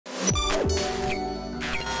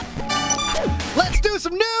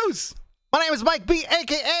some news. My name is Mike B,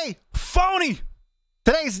 aka Fony.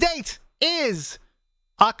 Today's date is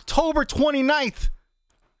October 29th,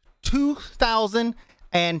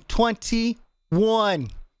 2021.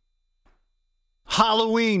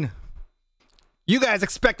 Halloween. You guys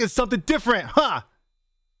expected something different, huh?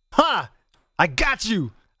 Huh? I got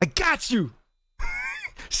you. I got you.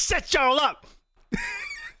 Set y'all up.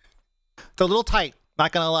 It's a little tight,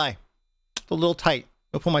 not gonna lie. It's a little tight.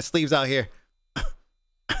 I'll pull my sleeves out here.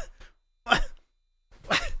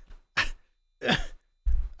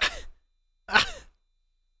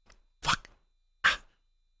 Fuck.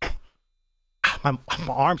 My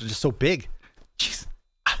arms are just so big. Jeez.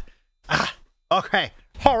 Okay.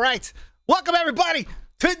 All right. Welcome, everybody.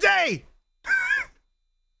 Today,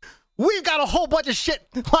 we've got a whole bunch of shit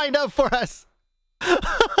lined up for us.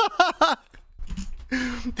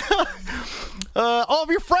 All of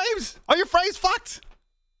your frames? Are your frames fucked?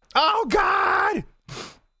 Oh, God.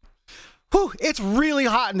 Whew, it's really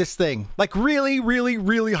hot in this thing. Like, really, really,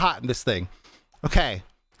 really hot in this thing. Okay.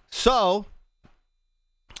 So,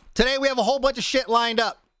 today we have a whole bunch of shit lined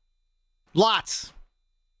up. Lots.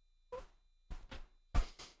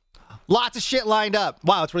 Lots of shit lined up.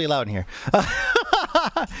 Wow, it's really loud in here.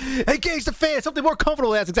 Engage the fan, something more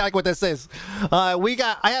comfortable. That's exactly what this is. I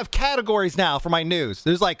have categories now for my news.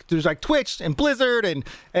 There's like Twitch and Blizzard and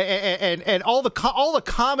all the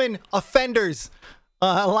common offenders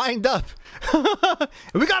lined up.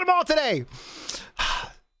 We got them all today.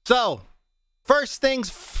 So, first things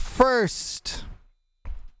first.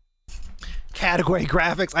 Category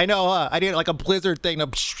graphics. I know, I did like a Blizzard thing.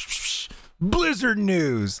 Blizzard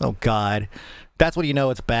news. Oh God, that's when you know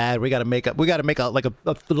it's bad. We gotta make a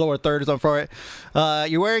lower third or something for it.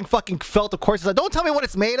 You're wearing fucking felt, of course. Don't tell me what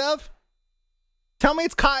it's made of. Tell me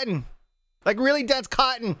it's cotton, like really dense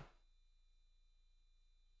cotton.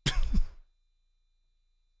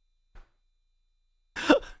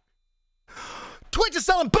 Twitch is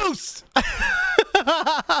selling boosts.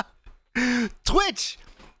 Twitch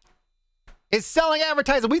is selling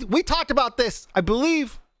advertising. We talked about this, I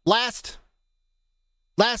believe, last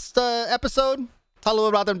episode. Tell a little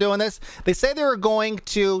about them doing this. They say they were going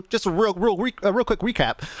to, just a real quick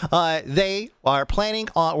recap. They are planning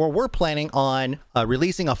on, or were planning on,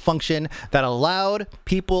 releasing a function that allowed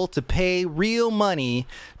people to pay real money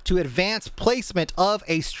to advance placement of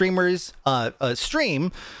a streamer's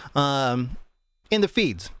stream in the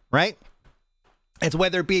feeds, right? It's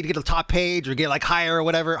whether it be to get a top page or get like higher or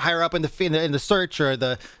whatever, higher up in the search or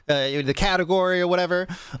the category or whatever.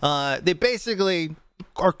 They basically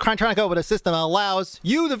are trying to come up with a system that allows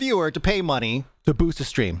you, the viewer, to pay money to boost a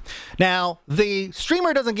stream. Now, the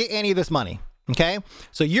streamer doesn't get any of this money, okay?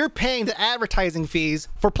 So you're paying the advertising fees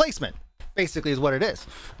for placement, basically is what it is,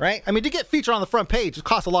 right? I mean, to get featured on the front page, it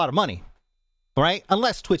costs a lot of money, right?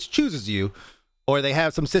 Unless Twitch chooses you, or they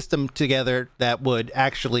have some system together that would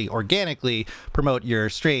actually organically promote your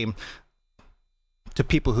stream to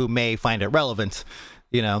people who may find it relevant,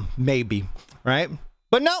 you know, maybe, right?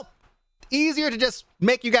 But no, easier to just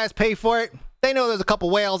make you guys pay for it. They know there's a couple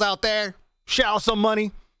whales out there, shell some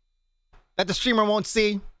money that the streamer won't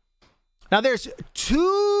see. Now, there's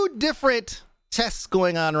two different tests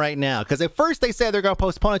going on right now, because at first they said they're going to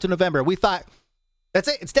postpone it to November. We thought, that's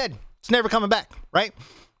it, it's dead. It's never coming back, right?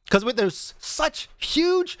 Because there's such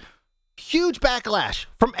huge backlash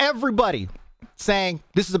from everybody saying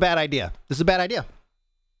this is a bad idea. This is a bad idea.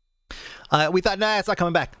 We thought, nah, it's not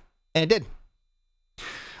coming back. And it did.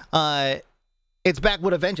 It's back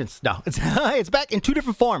with a vengeance. No, it's back in two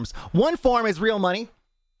different forms. One form is real money.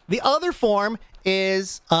 The other form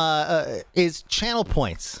is channel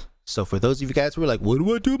points. So for those of you guys who are like, what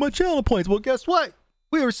do I do with my channel points? Well, guess what?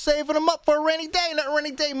 We were saving them up for a rainy day, and that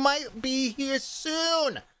rainy day might be here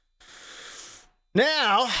soon.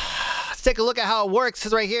 Now, let's take a look at how it works.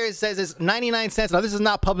 Because right here it says it's 99 cents. Now, this is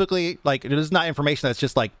not publicly, like, this is not information that's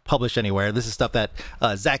just like published anywhere. This is stuff that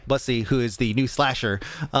Zach Bussey, who is the new Slasher,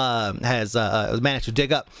 has managed to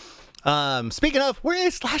dig up. Speaking of, where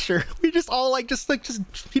is Slasher? We just all he just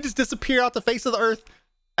disappeared off the face of the earth,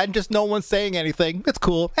 and just no one's saying anything. It's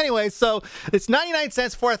cool. Anyway, so it's 99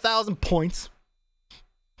 cents for 1,000 points.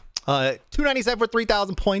 $2.97 for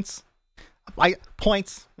 3,000 points.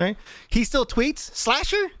 Points, right? He still tweets.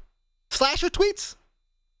 Slasher tweets.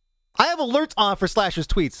 I have alerts on for Slasher's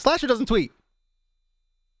tweets. Slasher doesn't tweet.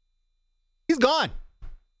 He's gone.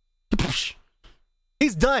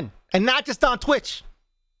 He's done, and not just on Twitch.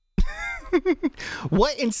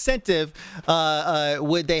 What incentive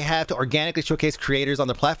would they have to organically showcase creators on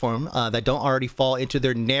the platform that don't already fall into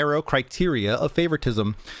their narrow criteria of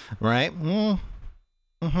favoritism, right?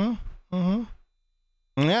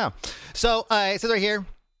 Yeah. So it says right here.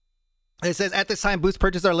 It says, at this time, boost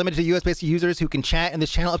purchases are limited to US-based users who can chat in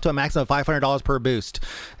this channel up to a maximum of $500 per boost.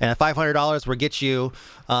 And $500 will get you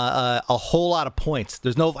a whole lot of points.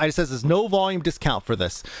 It says there's no volume discount for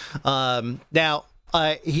this. Now,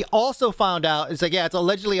 he also found out, it's like, yeah, it's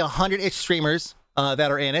allegedly 100-ish streamers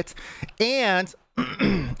that are in it. And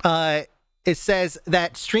it says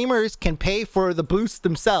that streamers can pay for the boost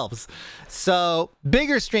themselves. So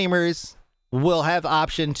bigger streamers will have the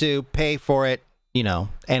option to pay for it, you know,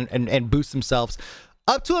 and boost themselves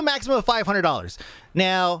up to a maximum of $500.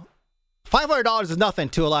 Now, $500 is nothing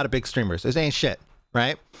to a lot of big streamers. This ain't shit,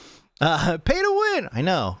 right? Pay to win. I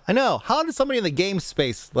know. How did somebody in the game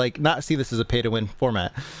space like not see this as a pay to win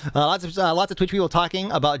format? Lots of Twitch people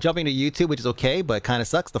talking about jumping to YouTube, which is okay, but it kind of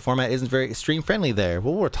sucks. The format isn't very stream friendly there.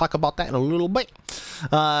 Well, we'll talk about that in a little bit.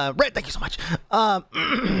 Red, thank you so much.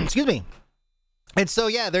 Excuse me. And so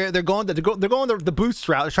yeah, they're going the boost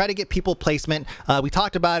route to try to get people placement. We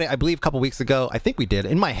talked about it, I believe, a couple weeks ago. I think we did.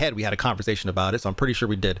 In my head, we had a conversation about it, so I'm pretty sure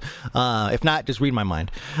we did. If not, just read my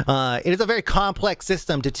mind. It is a very complex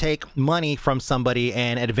system to take money from somebody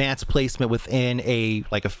and advance placement within a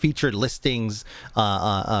featured listings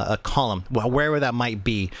a column, wherever that might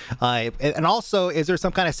be. And also, is there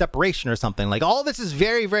some kind of separation or something? Like, all this is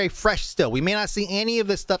very, very fresh still. We may not see any of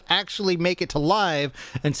this stuff actually make it to live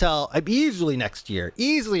until easily next year.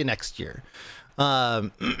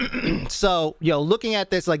 So, you know, looking at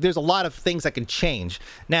this, like, there's a lot of things that can change.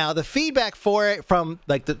 Now, the feedback for it from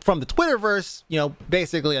the Twitterverse, you know,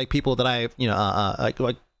 basically like people that I, you know,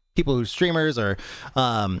 like people who streamers or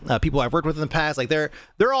people I've worked with in the past, like they're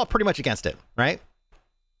all pretty much against it, right?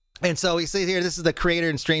 And so we see here, this is the creator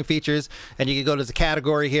and stream features, and you can go to the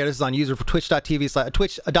category here. This is on user for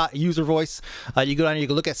twitch.uservoice. You go down and you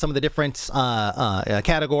can look at some of the different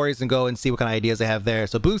categories and go and see what kind of ideas they have there.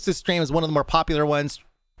 So boosted stream is one of the more popular ones,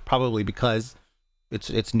 probably because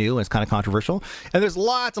it's new and it's kind of controversial. And there's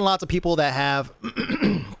lots and lots of people that have,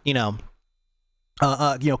 you know,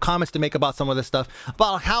 comments to make about some of this stuff,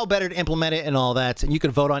 about how better to implement it and all that. And you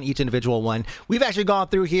can vote on each individual one. We've actually gone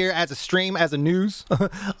through here as a stream, as a news,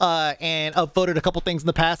 and upvoted a couple things in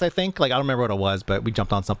the past, I think. Like, I don't remember what it was, but we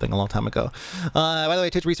jumped on something a long time ago. By the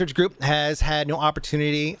way, Twitch Research Group has had no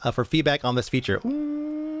opportunity for feedback on this feature.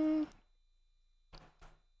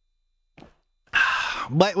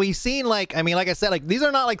 But we've seen, like, I mean, like I said, like, these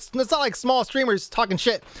are not like, it's not like small streamers talking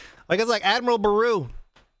shit. Like, it's like Admiral Baru.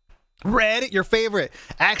 Red, your favorite.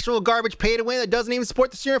 Actual garbage pay to win that doesn't even support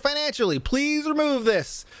the streamer financially. Please remove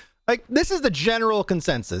this. Like, this is the general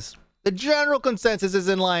consensus. The general consensus is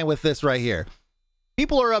in line with this right here.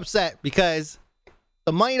 People are upset because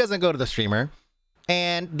the money doesn't go to the streamer,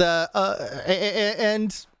 and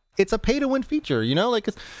and it's a pay to win feature, you know? Like,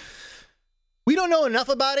 we don't know enough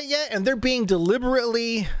about it yet, and they're being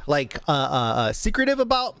deliberately like secretive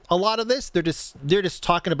about a lot of this. They're just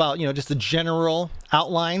talking about, you know, just the general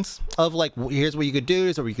outlines of, like, here's what you could do,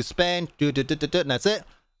 here's what you could spend, and that's it.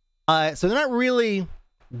 So they're not really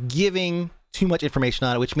giving too much information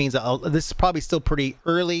on it, which means that this is probably still pretty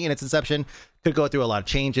early in its inception. Could go through a lot of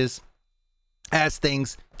changes, as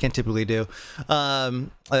things can typically do.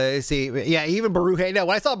 Let's see. Yeah, even Baru. Hey, no,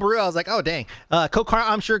 when I saw Baru, I was like, oh, dang.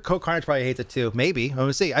 I'm sure Coke Carnage probably hates it too. Maybe. I'm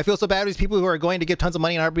gonna see. I feel so bad with these people who are going to give tons of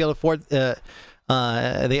money and aren't be able to afford. They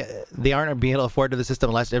aren't being able to afford to the system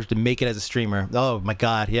unless they have to make it as a streamer. Oh my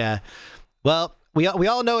God. Yeah. Well, we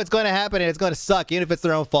all know it's going to happen and it's going to suck, even if it's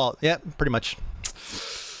their own fault. Yep, pretty much.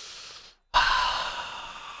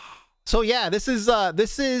 So yeah, this is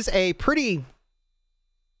a pretty.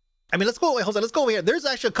 I mean, let's go. Wait, hold on. Let's go over here. There's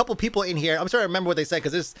actually a couple people in here. I'm trying to remember what they said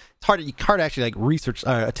because it's hard to actually like research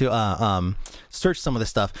to search some of this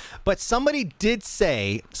stuff. But somebody did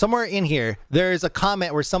say somewhere in here there's a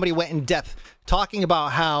comment where somebody went in depth talking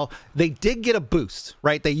about how they did get a boost.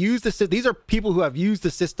 Right? They used the. These are people who have used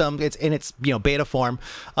the system. It's in its, you know, beta form.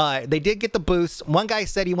 They did get the boost. One guy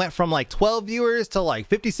said he went from like 12 viewers to like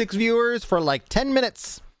 56 viewers for like 10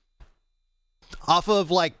 minutes off of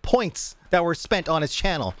like points that were spent on his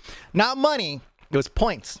channel. Not money, it was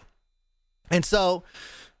points. And so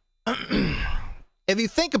if you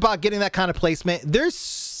think about getting that kind of placement, there's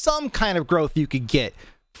some kind of growth you could get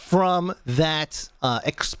from that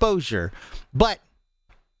exposure. But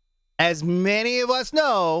as many of us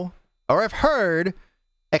know or have heard,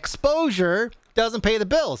 exposure doesn't pay the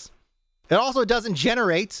bills. It also doesn't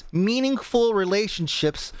generate meaningful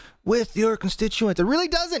relationships with your constituents. It really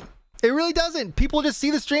doesn't. It really doesn't. People just see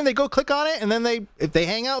the stream, they go click on it, and then if they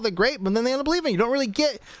hang out, they're great, but then they end up leaving. You don't really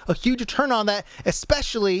get a huge return on that,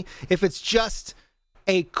 especially if it's just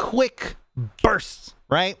a quick burst,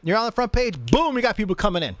 right? You're on the front page, boom, you got people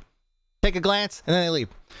coming in. take a glance, and then they leave.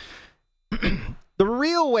 The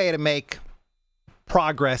real way to make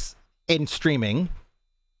progress in streaming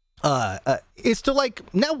is to like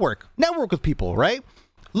network with people, right?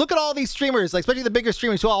 Look at all these streamers, like especially the bigger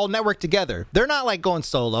streamers who all network together. They're not like going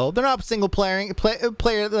solo. They're not single player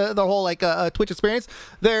the whole like Twitch experience.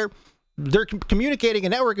 They're communicating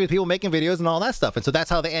and networking with people, making videos and all that stuff. And so that's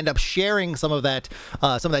how they end up sharing some of that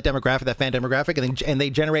demographic, that fan demographic, and they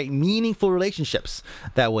generate meaningful relationships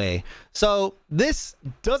that way. So this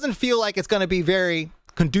doesn't feel like it's going to be very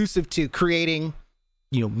conducive to creating,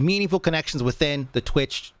 you know, meaningful connections within the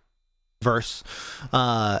Twitch verse.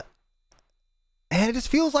 And it just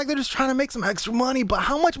feels like they're just trying to make some extra money. But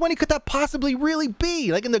how much money could that possibly really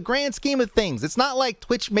be? Like in the grand scheme of things, it's not like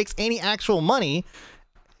Twitch makes any actual money.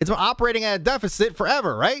 It's been operating at a deficit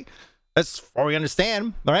forever, right? That's all we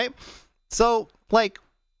understand, all right? So, like,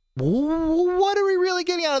 what are we really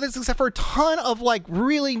getting out of this except for a ton of, like,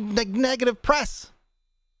 really negative press?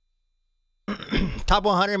 Top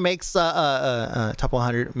 100 makes top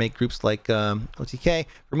 100 make groups like OTK.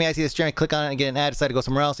 For me, I see this stream, I click on it and get an ad, decide to go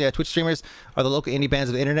somewhere else. Yeah, Twitch streamers are the local indie bands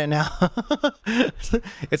of the internet now.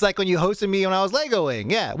 It's like when you hosted me when I was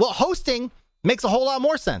Legoing. Yeah, well, hosting makes a whole lot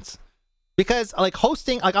more sense because like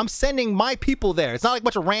hosting, like I'm sending my people there. It's not like a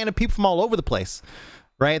bunch of random people from all over the place,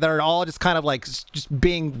 right? That are all just kind of like just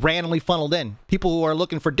being randomly funneled in. People who are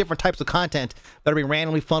looking for different types of content that are being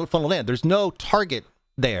randomly funneled in. There's no target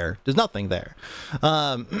there. There's nothing there.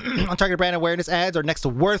 Untargeted brand awareness ads are next to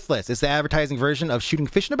worthless. It's the advertising version of shooting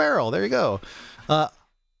fish in a barrel. There you go.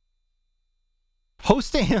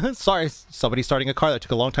 Hosting, sorry, somebody's starting a car that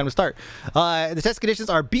took a long time to start. The test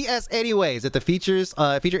conditions are BS anyways. If the feature is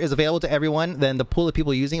available to everyone, then the pool of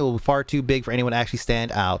people using it will be far too big for anyone to actually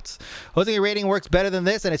stand out. Hosting a rating works better than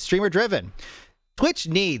this, and it's streamer driven. Twitch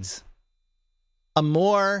needs a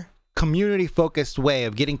more community-focused way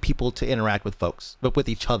of getting people to interact with folks, but with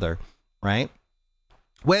each other, right?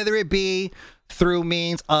 Whether it be through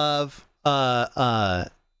means of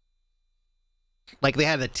like they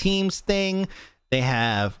have the Teams thing, they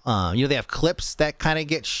have you know, they have clips that kind of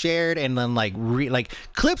get shared, and then like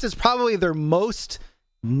clips is probably their most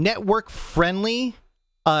network friendly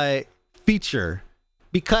feature,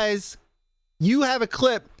 because you have a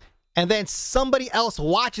clip and then somebody else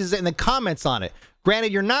watches it and then comments on it.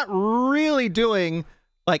 Granted, you're not really doing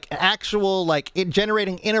like actual, like it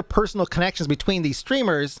generating interpersonal connections between these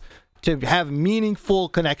streamers to have meaningful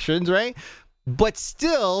connections, right? But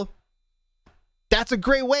still, that's a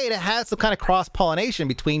great way to have some kind of cross-pollination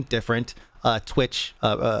between different Twitch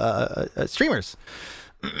streamers.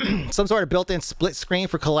 Some sort of built-in split screen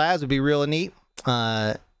for collabs would be real neat.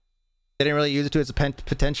 They didn't really use it to its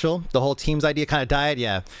potential. The whole Teams idea kind of died.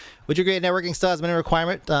 Yeah. Would you agree that networking still has a minimum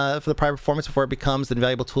requirement for the prior performance before it becomes the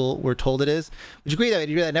invaluable tool we're told it is? Would you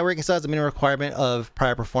agree that networking still has a minimum requirement of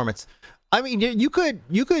prior performance? I mean, you could.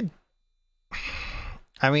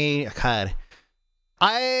 I mean, God,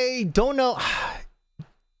 I don't know.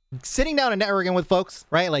 Sitting down and networking with folks,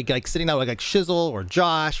 right? Like sitting down with like Shizzle or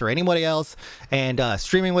Josh or anybody else, and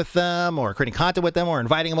streaming with them or creating content with them or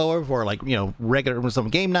inviting them over for like, you know, regular some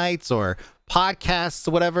game nights or podcasts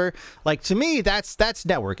or whatever. Like to me, that's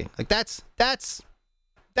networking. Like that's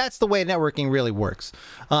the way networking really works.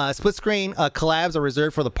 Split screen collabs are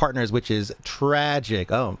reserved for the partners, which is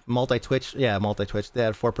tragic. Oh, multi-Twitch. Yeah, multi-Twitch. They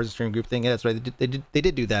had a 4-person stream group thing. Yeah, that's right. They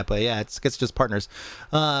did do that, but yeah, it's just partners.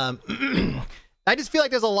 I just feel like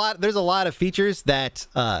there's a lot of features that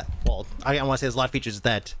well, I don't want to say there's a lot of features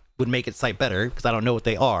that would make its site better, because I don't know what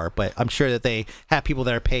they are, but I'm sure that they have people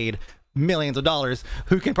that are paid millions of dollars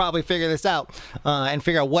who can probably figure this out and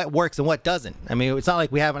figure out what works and what doesn't. I mean, it's not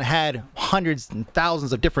like we haven't had hundreds and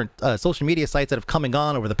thousands of different social media sites that have come and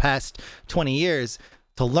gone over the past 20 years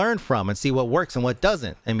to learn from and see what works and what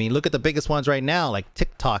doesn't. I mean, look at the biggest ones right now, like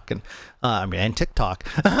TikTok and TikTok.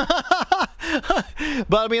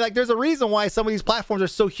 But I mean, like, there's a reason why some of these platforms are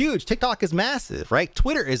so huge. TikTok is massive, right?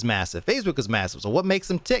 Twitter is massive. Facebook is massive. So what makes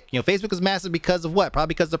them tick? You know, Facebook is massive because of what? Probably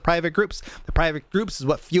because of the private groups. The private groups is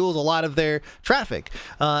what fuels a lot of their traffic.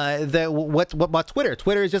 What about Twitter?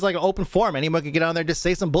 Twitter is just like an open forum. Anyone can get on there and just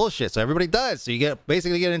say some bullshit. So everybody does. So you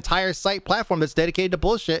basically get an entire site platform that's dedicated to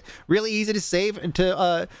bullshit. Really easy to save and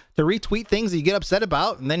to retweet things that you get upset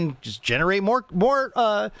about, and then just generate more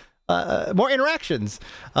interactions.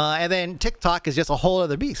 And then TikTok is just a whole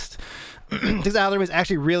other beast. This algorithm is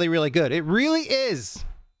actually really, really good. It really is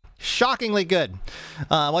shockingly good.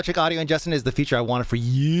 Check audio ingestion is the feature I wanted for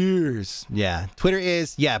years. Yeah, Twitter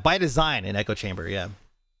is, yeah, by design an echo chamber. Yeah,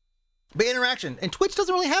 but interaction, and Twitch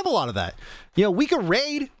doesn't really have a lot of that. You know, we could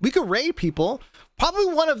raid people. Probably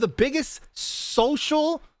one of the biggest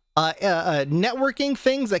social networking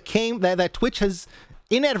things that Twitch has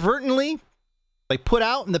inadvertently like put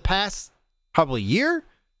out in the past probably year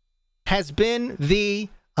has been the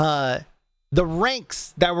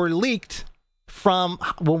ranks that were leaked from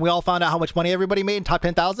when we all found out how much money everybody made in top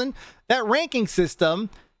 10,000. That ranking system,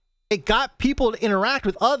 it got people to interact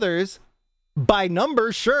with others by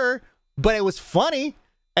numbers, sure, but it was funny.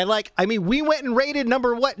 And like, I mean, we went and rated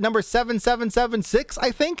number 7776,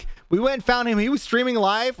 I think. We went and found him. He was streaming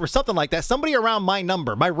live or something like that. Somebody around my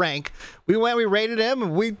number, my rank. We rated him,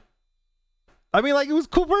 and I mean, like, it was a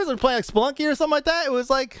cool person playing like Spelunky or something like that. It was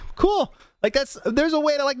like cool. Like there's a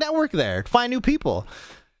way to like network there, find new people.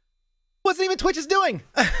 Wasn't even Twitch is doing.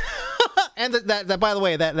 And that by the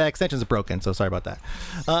way, that extension is broken, so sorry about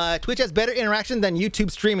that. Twitch has better interaction than YouTube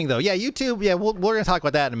streaming, though. Yeah, YouTube. Yeah, we're gonna talk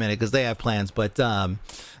about that in a minute because they have plans. But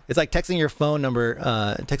it's like texting your phone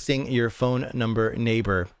number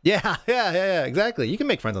neighbor. Yeah, exactly. You can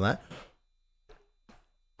make friends on that.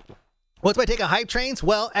 What's my take on hype trains?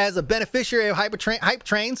 Well, as a beneficiary of hype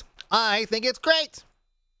trains, I think it's great.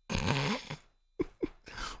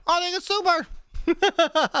 I think it's super.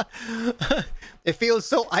 It feels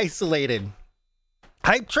so isolated.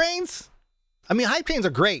 Hype trains? I mean, hype trains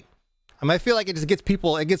are great. I mean, I feel like it just gets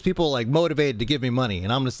people like motivated to give me money,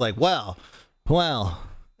 and I'm just like, wow,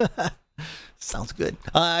 sounds good.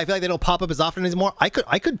 I feel like they don't pop up as often anymore. I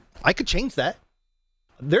could change that.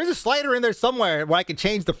 There's a slider in there somewhere where I can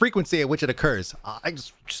change the frequency at which it occurs. I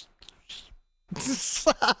just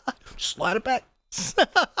slide it back.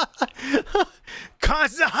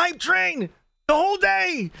 Constant hype train the whole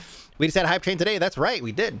day. We just had a hype train today. That's right,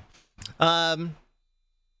 we did.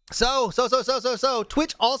 So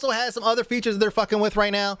Twitch also has some other features they're fucking with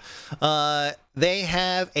right now. They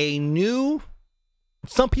have a new,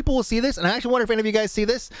 some people will see this, and I actually wonder if any of you guys see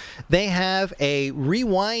this. They have a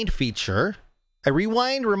rewind feature. A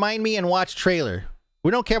rewind, remind me, and watch trailer. We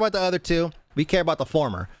don't care about the other two. We care about the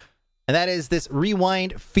former. And that is this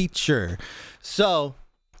rewind feature. So,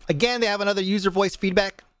 again, they have another user voice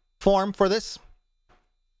feedback form for this.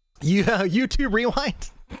 YouTube rewind.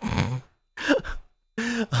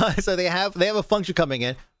 So they have a function coming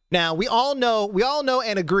in. Now, we all know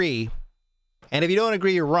and agree, and if you don't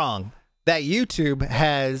agree, you're wrong, that YouTube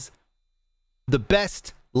has the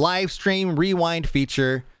best live stream rewind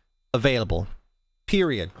feature available.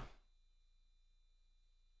 Period.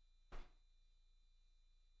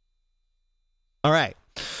 All right.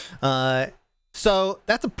 So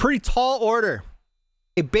that's a pretty tall order.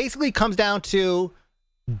 It basically comes down to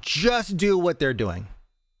just do what they're doing.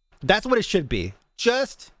 That's what it should be.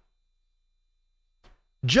 Just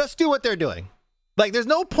do what they're doing. Like, there's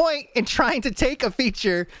no point in trying to take a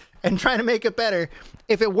feature and trying to make it better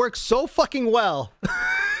if it works so fucking well.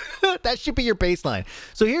 That should be your baseline.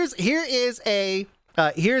 So here's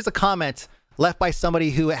a comment left by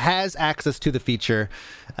somebody who has access to the feature,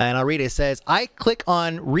 and I'll read it. It says, I click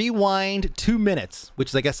on rewind 2 minutes, which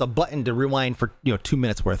is, I guess, a button to rewind for 2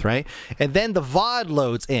 minutes worth, right? And then the VOD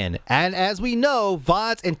loads in. And as we know,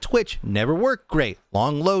 VODs and Twitch never work great.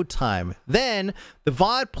 Long load time. Then the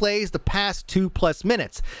VOD plays the past 2+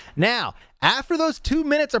 minutes. Now, after those 2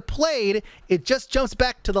 minutes are played, it just jumps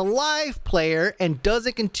back to the live player and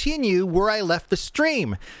doesn't continue where I left the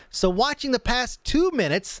stream. So watching the past 2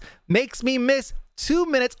 minutes makes me miss 2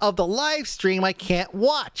 minutes of the live stream I can't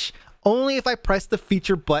watch. Only if I press the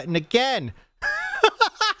feature button again.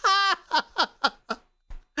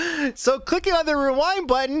 So clicking on the rewind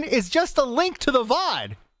button is just a link to the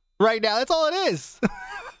VOD right now. That's all it is.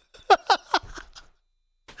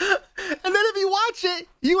 And then if you watch it,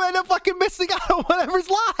 you end up fucking missing out on whatever's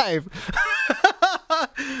live.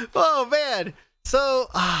 Oh, man. So,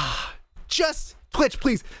 just, Twitch,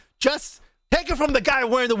 please, just take it from the guy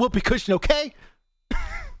wearing the whoopee cushion, okay?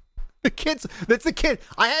 That's the kid.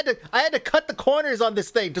 I had to cut the corners on this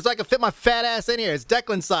thing just so I could fit my fat ass in here. It's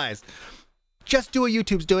Declan size. Just do what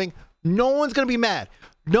YouTube's doing. No one's going to be mad.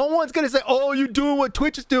 No one's going to say, oh, you're doing what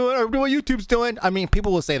Twitch is doing or what YouTube's doing. I mean,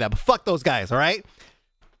 people will say that, but fuck those guys, all right?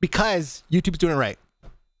 Because YouTube's doing it right.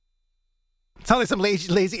 It sounds like some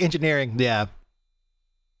lazy engineering. Yeah.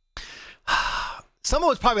 Someone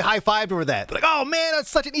was probably high-fived over that. Like, oh, man, that's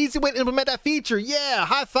such an easy way to implement that feature. Yeah,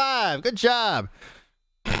 high five. Good job.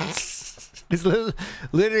 It's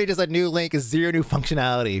literally just a new link, is zero new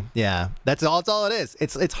functionality. Yeah, that's all it is.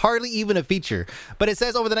 It's hardly even a feature. But it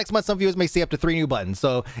says over the next month, some viewers may see up to 3 new buttons.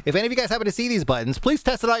 So if any of you guys happen to see these buttons, please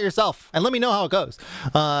test it out yourself and let me know how it goes.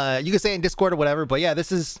 You can say it in Discord or whatever. But yeah,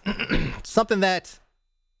 this is something that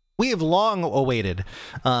we have long awaited.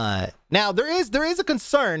 Now there is a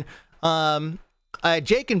concern.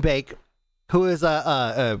 Jake and Bake, who is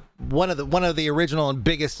one of the original and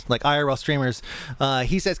biggest like IRL streamers,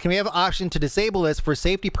 he says, can we have an option to disable this for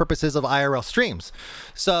safety purposes of IRL streams?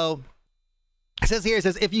 So it says here, it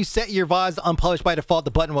says if you set your VODs to unpublished by default,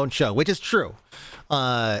 the button won't show, which is true.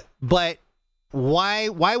 But why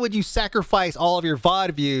would you sacrifice all of your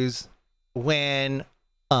VOD views when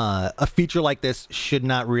a feature like this should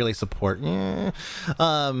not really support?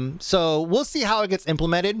 So we'll see how it gets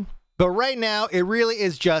implemented. But right now, it really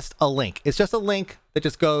is just a link. It's just a link that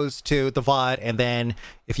just goes to the VOD, and then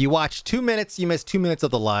if you watch 2 minutes, you miss 2 minutes of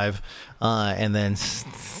the live, and then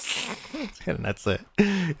and that's it.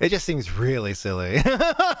 It just seems really silly.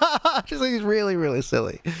 It just seems really, really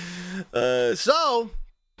silly. So,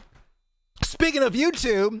 speaking of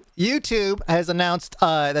YouTube, YouTube has announced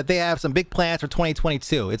that they have some big plans for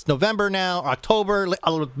 2022. It's November now, October,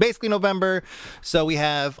 basically November. So we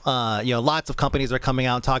have, you know, lots of companies that are coming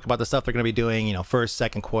out and talking about the stuff they're going to be doing, you know, first,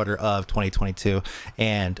 second quarter of 2022.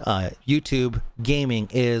 And YouTube gaming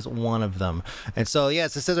is one of them. And so,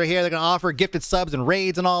 yes, it says right here, they're going to offer gifted subs and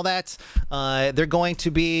raids and all that. They're going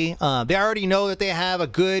to be, they already know that they have a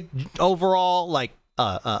good overall, like,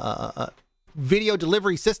 video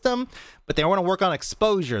delivery system, but they want to work on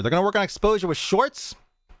exposure. They're going to work on exposure with shorts.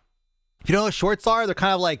 If you know what shorts are, they're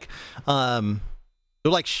kind of like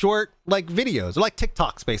they're like short like videos. They're like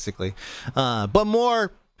TikToks basically, but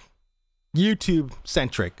more YouTube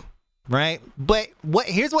centric, right? But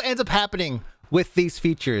here's what ends up happening with these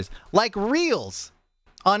features, like Reels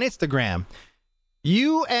on Instagram.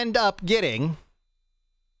 You end up getting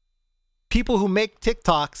people who make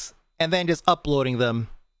TikToks and then just uploading them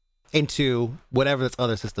into whatever this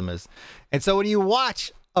other system is. And so when you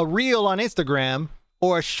watch a reel on Instagram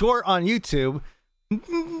or a short on YouTube,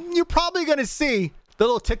 you're probably going to see the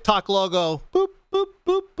little TikTok logo, boop, boop,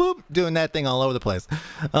 boop, boop, doing that thing all over the place.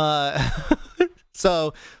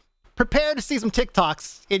 So prepare to see some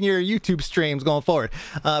TikToks in your YouTube streams going forward.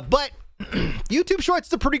 But YouTube Shorts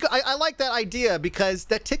is a pretty good. I like that idea because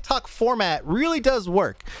that TikTok format really does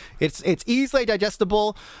work. It's easily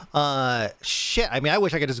digestible. Shit. I mean, I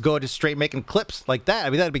wish I could just go just straight making clips like that.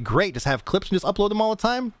 I mean, that'd be great. Just have clips and just upload them all the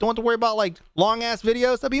time. Don't have to worry about like long ass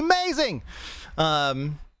videos. That'd be amazing.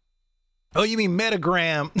 Oh, you mean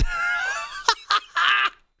Metagram?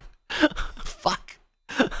 Fuck.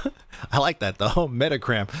 I like that though.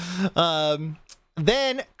 Metagram.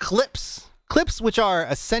 Then clips. Clips, which are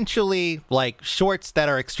essentially like shorts that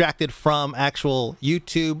are extracted from actual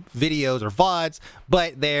YouTube videos or VODs,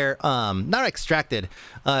 but they're not extracted.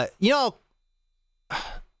 You know,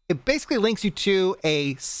 it basically links you to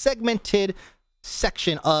a segmented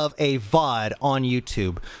section of a VOD on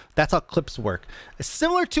YouTube. That's how clips work.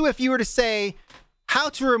 Similar to if you were to say, how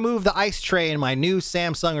to remove the ice tray in my new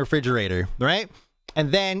Samsung refrigerator, right?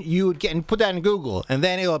 And then you would get and put that in Google, and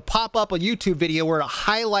then it will pop up a YouTube video where it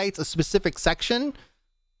highlights a specific section, and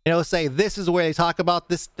it'll say, this is where they talk about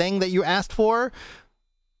this thing that you asked for.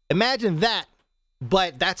 Imagine that,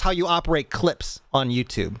 but that's how you operate clips on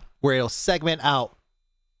YouTube, where it'll segment out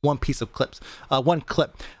one piece of clips, one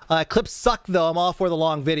clip. Clips suck though. I'm all for the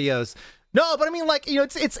long videos. No, but I mean, like, you know,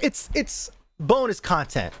 it's bonus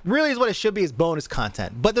content. Really is what it should be, is bonus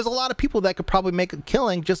content. But there's a lot of people that could probably make a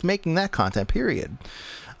killing just making that content, period.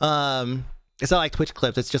 It's not like Twitch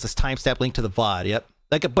clips. It's just a timestamp link to the VOD. Yep.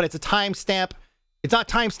 Like, but it's a timestamp. It's not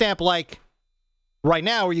timestamp like right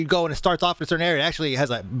now where you go and it starts off in a certain area. It actually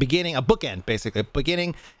has a beginning, a bookend, basically. A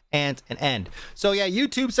beginning and an end. So yeah,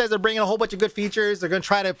 YouTube says they're bringing a whole bunch of good features. They're going to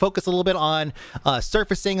try to focus a little bit on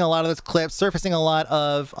surfacing a lot of those clips, surfacing a lot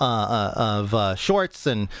of shorts,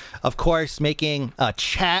 and of course making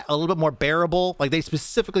chat a little bit more bearable. Like they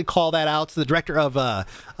specifically call that out. So the director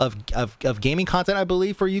of gaming content, I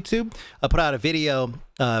believe, for YouTube, put out a video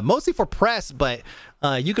mostly for press, but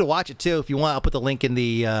you could watch it too if you want. I'll put the link in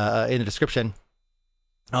the description.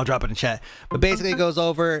 I'll drop it in chat. But basically it goes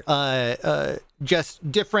over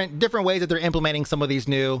just different ways that they're implementing some of these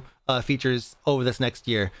new features over this next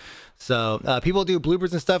year. So people do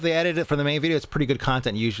bloopers and stuff. They edit it from the main video. It's pretty good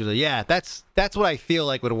content usually. Yeah, that's what I feel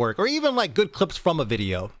like would work. Or even like good clips from a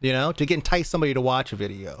video, you know, to entice somebody to watch a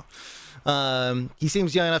video. He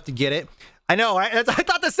seems young enough to get it. I know, right? I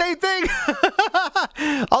thought the same thing.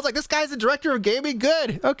 I was like, this guy's the director of gaming.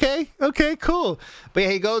 Good. Okay, cool. But yeah,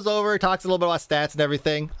 he goes over, talks a little bit about stats and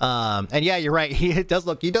everything. And yeah, you're right. He does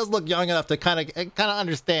look young enough to kind of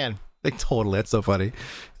understand. Like, totally, that's so funny.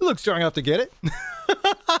 He looks strong enough to get it.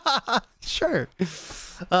 Sure.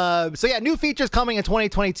 So yeah, new features coming in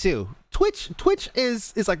 2022. Twitch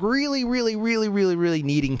is like really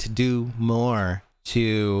needing to do more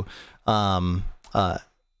to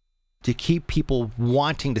to keep people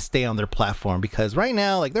wanting to stay on their platform, because right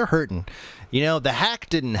now, like, they're hurting. You know, the hack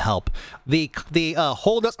didn't help. The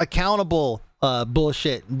hold us accountable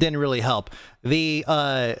bullshit didn't really help. The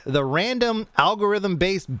random algorithm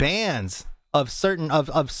based bans of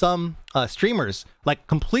some streamers, like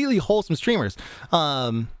completely wholesome streamers,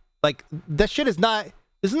 like, that shit is not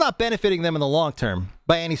benefiting them in the long term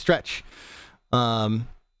by any stretch.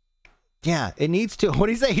 Yeah, it needs to. What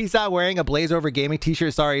did he say? He's not wearing a Blaze Over Gaming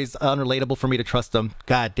t-shirt. Sorry, it's unrelatable for me to trust him.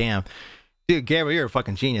 God damn. Dude, Gabriel, you're a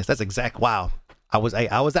fucking genius. That's exact. Wow. I was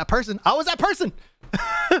that person. I was that person.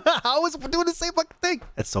 I was doing the same fucking thing.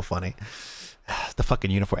 That's so funny. The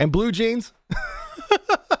fucking uniform. And blue jeans.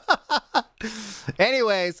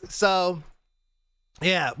 Anyways, so,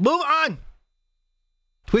 yeah, move on.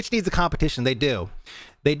 Twitch needs the competition. They do.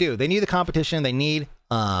 They need the competition. They need,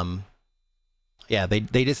 yeah,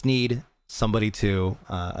 they just need somebody to,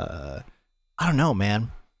 I don't know,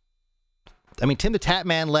 man. I mean, Tim the Tap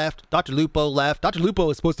Man left. Dr. Lupo left. Dr. Lupo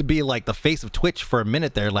was supposed to be like the face of Twitch for a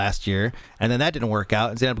minute there last year, and then that didn't work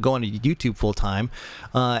out. Ended up going to YouTube full time,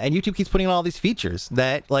 and YouTube keeps putting in all these features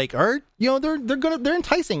that, like, are, you know, they're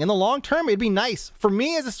enticing in the long term. It'd be nice for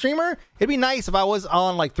me as a streamer. It'd be nice if I was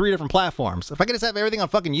on like 3 different platforms. If I could just have everything on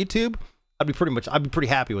fucking YouTube, I'd be pretty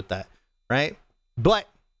happy with that, right? But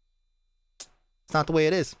it's not the way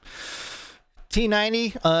it is.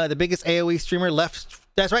 T90, the biggest AoE streamer, left.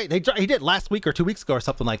 That's right. He did last week or 2 weeks ago or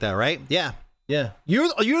something like that, right? Yeah. You're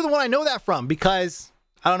the one I know that from, because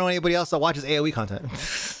I don't know anybody else that watches AoE content.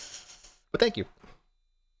 But thank you.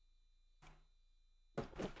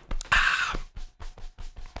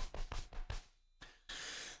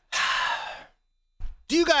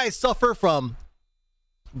 Do you guys suffer from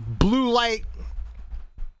blue light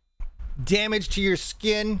damage to your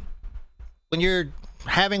skin when you're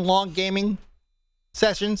having long gaming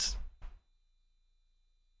sessions?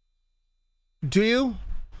 Do you?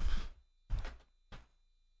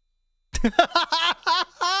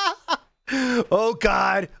 Oh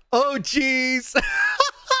God. Oh jeez.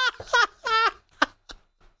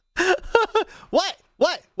 What?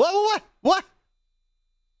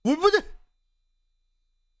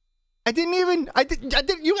 I didn't,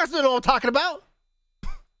 you guys don't know what I'm talking about.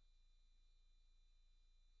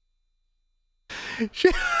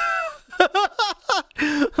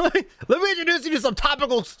 Let me introduce you to some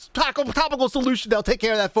topical solution that'll take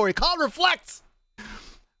care of that for you. Called Reflect.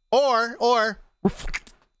 Or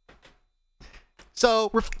so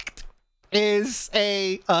Reflect is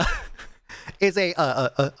a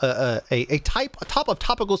type of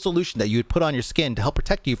topical solution that you would put on your skin to help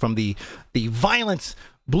protect you from the violent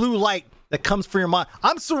blue light that comes from your monitor.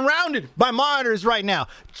 I'm surrounded by monitors right now,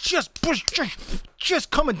 just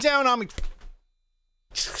coming down on me.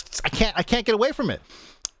 I can't get away from it.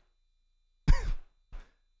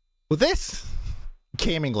 With this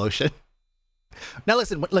gaming lotion. Now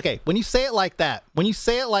listen, okay, when you say it like that,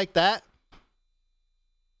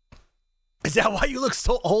 is that why you look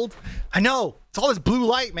so old? I know, it's all this blue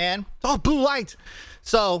light, man. It's all blue light.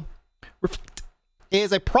 So,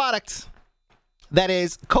 is a product that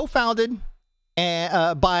is co-founded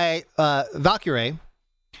by Valkyrie,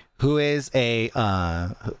 who is a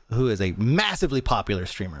massively popular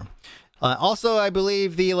streamer. Also, I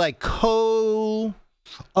believe the like co-owner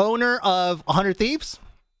of 100 Thieves.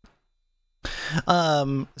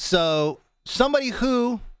 So somebody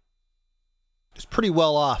who is pretty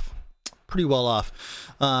well off.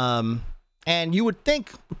 And you would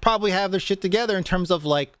think would probably have their shit together in terms of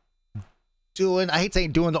like I hate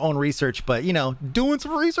saying doing their own research, but you know, doing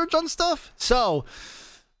some research on stuff. So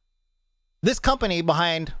this company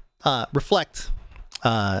behind Reflect,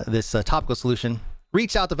 this topical solution,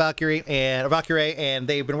 reached out to Valkyrie, and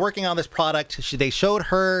they've been working on this product. They showed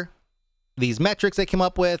her these metrics they came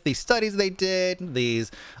up with, these studies they did,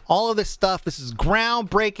 all of this stuff. This is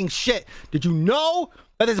groundbreaking shit. Did you know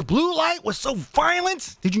that this blue light was so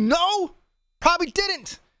violent? Did you know? Probably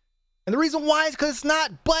didn't. And the reason why is because it's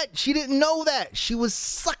not, but she didn't know that. She was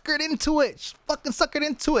suckered into it. She fucking suckered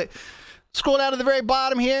into it. Scroll down to the very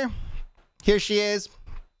bottom here. Here she is.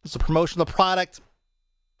 It's a promotion of the product.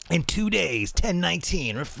 In 2 days,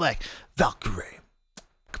 10/19, Reflect, Valkyrie.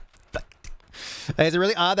 Is it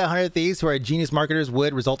really odd that 100 Thieves, who are genius marketers,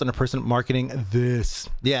 would result in a person marketing this?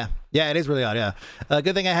 Yeah, it is really odd, yeah.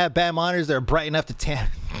 Good thing I have bad monitors that are bright enough to tan.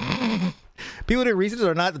 People do research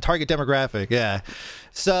are not the target demographic, yeah.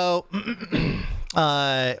 So,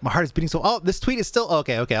 my heart is beating so... Oh, this tweet is still...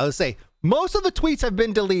 Okay, I'll just say, most of the tweets have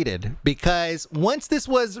been deleted because once this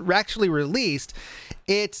was actually released,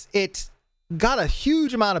 it got a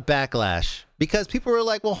huge amount of backlash because people were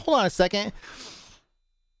like, well, hold on a second.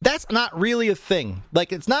 that's not really a thing.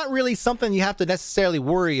 Like, it's not really something you have to necessarily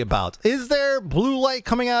worry about. Is there blue light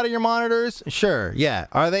coming out of your monitors? Sure, yeah.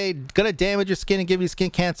 Are they gonna damage your skin and give you skin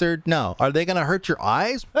cancer? No. Are they gonna hurt your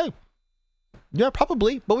eyes? Hey, yeah,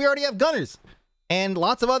 probably. But we already have gunners and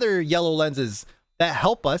lots of other yellow lenses that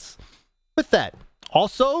help us with that.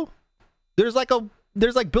 Also, there's like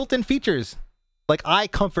built-in features, like eye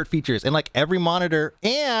comfort features in like every monitor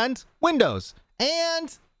and Windows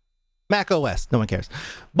and Mac OS. No one cares.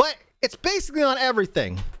 But it's basically on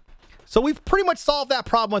everything. So we've pretty much solved that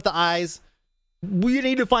problem with the eyes. We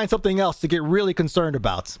need to find something else to get really concerned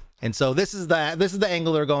about. And so this is the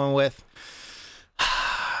angle they're going with.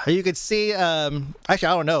 You could see, actually, I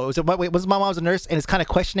don't know. Was my mom's a nurse and is kind of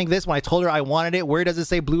questioning this when I told her I wanted it. Where does it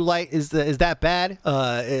say blue light? Is that bad?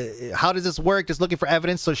 How does this work? Just looking for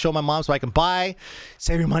evidence to show my mom so I can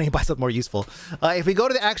save your money and buy something more useful. If we go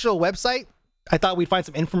to the actual website, I thought we'd find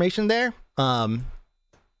some information there.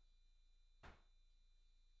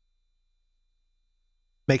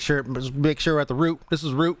 Make sure we're at the root. This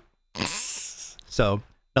is root. So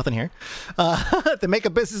nothing here. The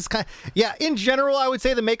makeup business is yeah, in general, I would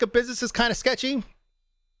say the makeup business is kind of sketchy.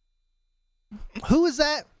 Who is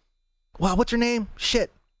that? Wow, what's her name?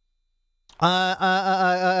 Shit.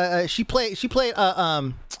 She played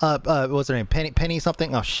what's her name? Penny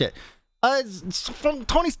something. Oh shit. It's from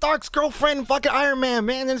Tony Stark's girlfriend, fucking Iron Man,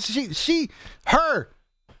 man. And she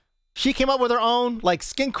came up with her own like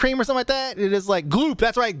skin cream or something like that. It is like Gloop.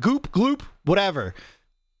 That's right, Gloop, whatever.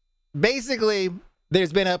 Basically,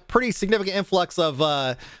 there's been a pretty significant influx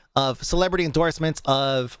of celebrity endorsements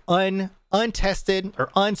of untested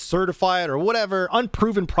or uncertified or whatever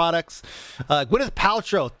unproven products. Gwyneth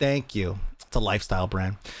Paltrow, thank you. It's a lifestyle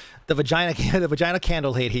brand. The vagina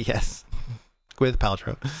candle lady, yes. Gwyneth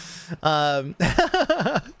Paltrow.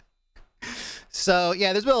 So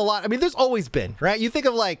yeah, there's been a lot. I mean, there's always been, right? You think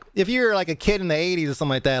of like if you're like a kid in the 80s or something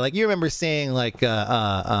like that, like you remember seeing like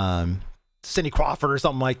Cindy Crawford or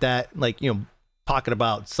something like that, like, you know, talking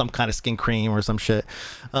about some kind of skin cream or some shit.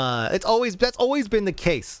 That's always been the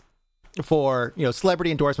case for, you know, celebrity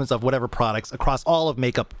endorsements of whatever products across all of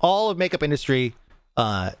makeup industry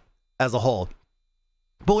as a whole.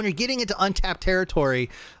 But when you're getting into untapped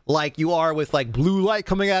territory, like you are with like blue light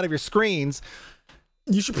coming out of your screens,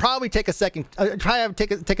 you should probably take a second,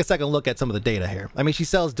 take a second look at some of the data here. I mean, she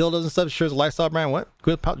sells dildos and stuff. She a lifestyle brand. What?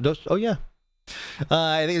 Oh yeah.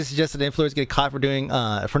 I think this is just an influencer getting caught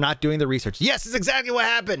for not doing the research. Yes, it's exactly what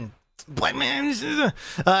happened. Black man. So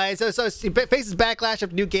she faces backlash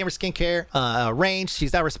of new gamer skincare range.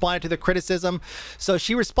 She's now responded to the criticism. So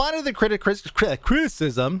she responded to the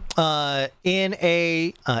criticism in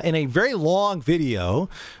a very long video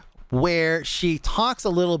where she talks a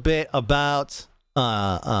little bit about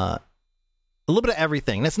a little bit of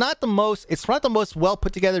everything. And it's not the most well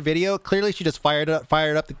put together video. Clearly, she just fired up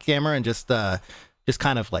the camera and just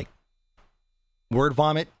kind of like word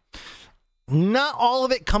vomit. Not all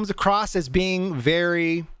of it comes across as being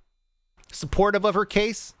very supportive of her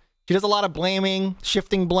case. She does a lot of blaming,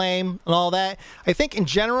 shifting blame, and all that. I think in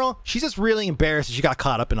general, she's just really embarrassed that she got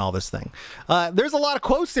caught up in all this thing. There's a lot of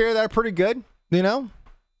quotes there that are pretty good, you know?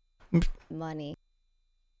 Money.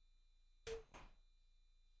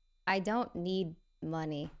 I don't need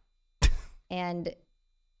money. And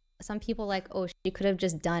some people like, oh, she could have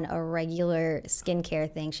just done a regular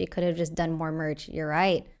skincare thing. She could have just done more merch. You're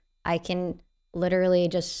right. I can literally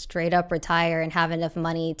just straight up retire and have enough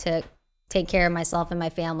money to take care of myself and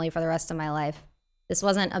my family for the rest of my life. This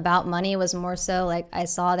wasn't about money. It was more so like I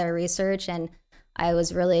saw their research and I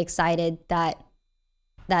was really excited that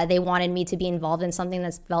they wanted me to be involved in something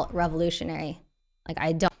that's felt revolutionary. Like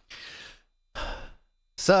I don't.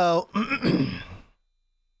 So,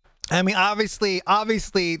 I mean, obviously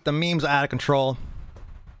the memes are out of control.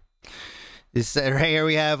 Right here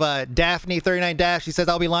we have Daphne39 Dash. She says,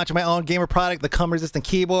 I'll be launching my own gamer product, the cum-resistant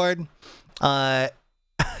keyboard.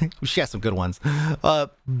 She has some good ones.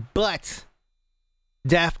 But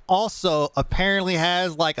Daph also apparently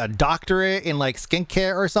has like a doctorate in like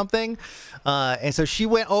skincare or something. And so she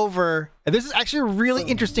went over, and this is actually a really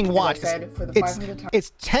interesting watch.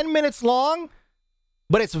 It's 10 minutes long.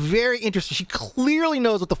 But it's very interesting. She clearly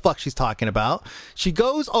knows what the fuck she's talking about. She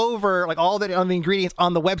goes over like all the ingredients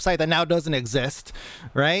on the website that now doesn't exist,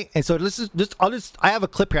 right? And so this is just I have a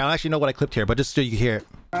clip here. I don't actually know what I clipped here, but just so you can hear it.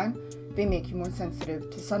 They make you more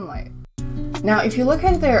sensitive to sunlight. Now, if you look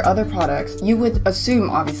at their other products, you would assume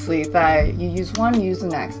obviously that you use one, you use the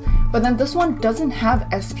next. But then this one doesn't have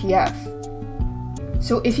SPF.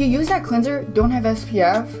 So if you use that cleanser, don't have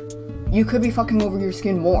SPF, you could be fucking over your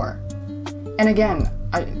skin more. And again,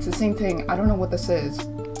 It's the same thing. I don't know what this is.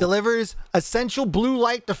 Delivers essential blue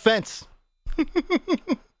light defense.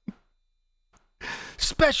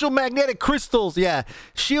 Special magnetic crystals, yeah.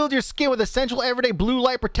 Shield your skin with essential everyday blue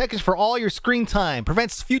light protection for all your screen time.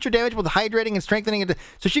 Prevents future damage with hydrating and strengthening.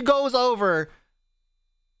 So she goes over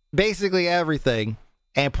basically everything.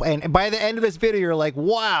 And by the end of this video, you're like,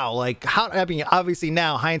 wow, like how? I mean, obviously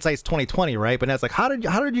now hindsight's 2020, right? But now it's like, how did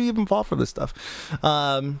you even fall for this stuff?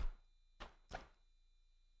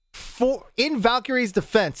 In Valkyrie's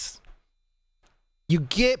defense, you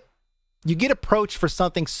get approached for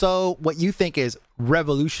something so what you think is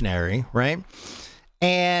revolutionary, right?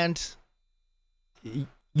 And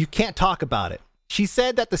you can't talk about it. She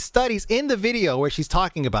said that the studies in the video where she's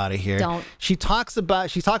talking about it here, she talks about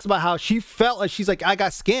how she felt like she's like, I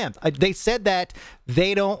got scammed. They said that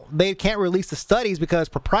they can't release the studies because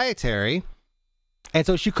proprietary. And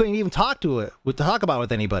so she couldn't even talk about it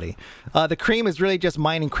with anybody. The cream is really just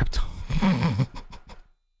mining crypto.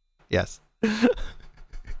 Yes.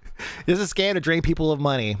 This is a scam to drain people of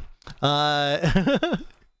money. Do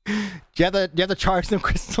you have to charge them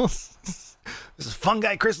crystals? This is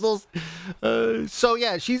fungi crystals. So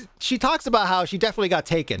yeah, she talks about how she definitely got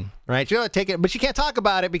taken, right? She got taken, but she can't talk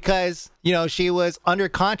about it because, you know, she was under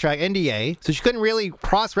contract, NDA, so she couldn't really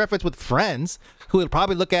cross-reference with friends who would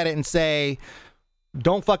probably look at it and say,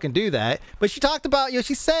 don't fucking do that. But she talked about, you know,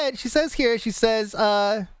 she says,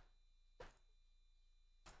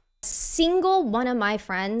 single one of my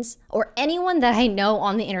friends or anyone that I know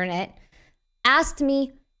on the internet asked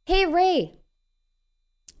me, hey Ray,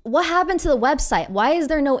 what happened to the website? Why is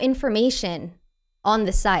there no information on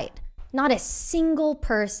the site? Not a single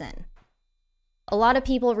person. A lot of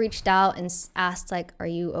people reached out and asked like, are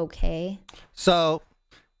you okay? So,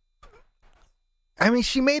 I mean,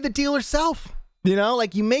 she made the deal herself. You know,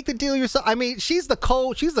 like you make the deal yourself. I mean, she's the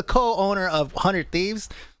co-owner of 100 Thieves.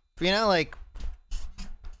 You know, like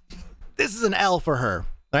this is an L for her.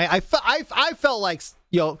 Right? I felt like,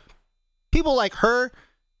 you know, people like her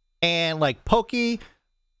and like Poki,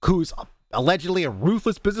 who's allegedly a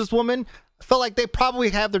ruthless businesswoman, felt like they probably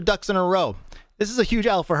have their ducks in a row. This is a huge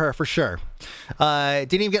L for her, for sure.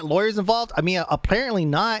 Didn't even get lawyers involved. I mean, apparently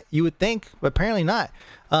not. You would think, but apparently not.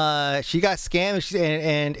 She got scammed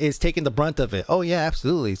and is taking the brunt of it. Oh, yeah,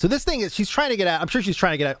 absolutely. So this thing is, she's trying to get out. I'm sure she's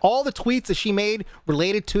trying to get out. All the tweets that she made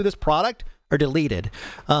related to this product are deleted.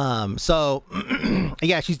 So,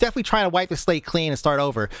 yeah, she's definitely trying to wipe the slate clean and start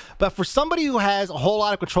over. But for somebody who has a whole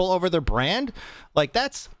lot of control over their brand, like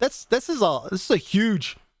this is a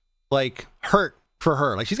huge, like, hurt for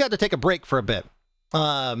her. Like, she's got to take a break for a bit.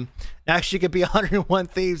 Now she could be 101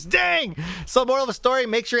 Thieves. Dang! So moral of the story,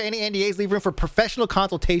 make sure any NDAs leave room for professional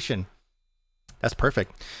consultation. That's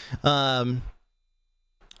perfect. Pokimane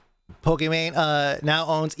now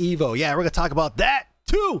owns Evo. Yeah, we're gonna talk about that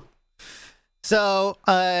too. So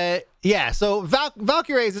yeah, so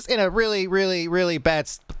Valkyrie is in a really bad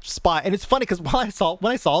spot, and it's funny because when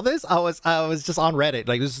I saw this, I was just on Reddit.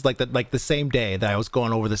 Like this is like the same day that I was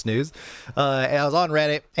going over this news, and I was on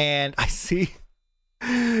Reddit, and I see.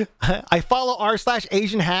 I follow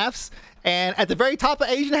r/Asian halves, and at the very top of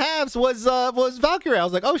Asian halves was Valkyrie. I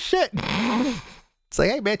was like, oh shit. It's like,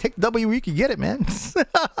 hey man, take the W where you can get it, man.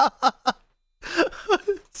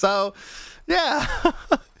 So yeah.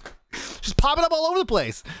 Just popping up all over the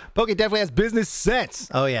place. Poki definitely has business sense.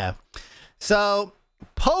 Oh yeah. So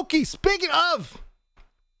Poki, speaking of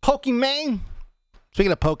Pokimane,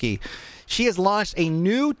 speaking of Poki, she has launched a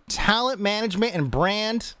new talent management and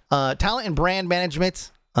brand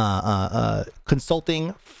management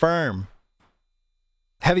consulting firm.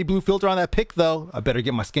 Heavy blue filter on that pic though. I better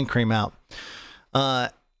get my skin cream out.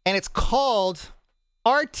 And it's called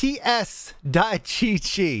RTS.gg.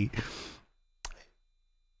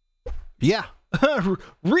 Yeah.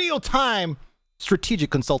 Real-time strategic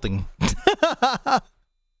consulting.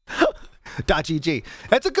 .gg.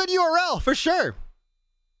 That's a good URL for sure.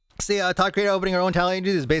 See, Talk Creator opening her own talent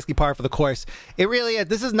agency is basically par for the course. It really is.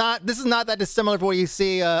 This is not that dissimilar from what you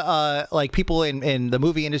see like people in the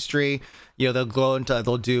movie industry. You know,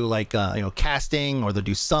 they'll do like you know, casting, or they'll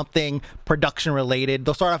do something production related.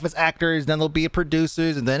 They'll start off as actors, then they'll be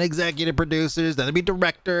producers, and then executive producers, then they'll be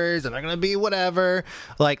directors, and they're gonna be whatever.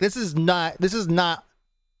 Like this is not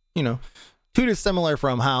you know, too dissimilar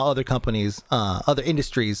from how other companies, other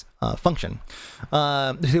industries function.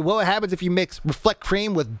 What happens if you mix Reflect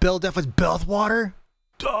Cream with Bill Duffy's bath water?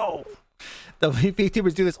 Oh, the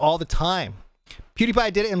VTubers do this all the time.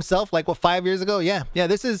 PewDiePie did it himself, like what, 5 years ago? Yeah.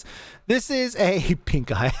 This is a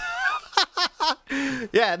pink eye.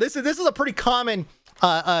 Yeah, this is a pretty common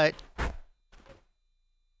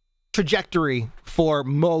trajectory for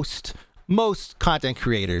most most content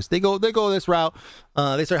creators. They go this route.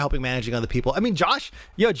 They start helping managing other people. I mean, Josh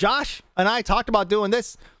and I talked about doing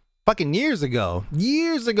this fucking years ago.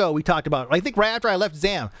 We talked about, I think right after I left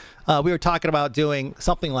Zam, we were talking about doing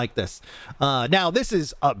something like this. Now this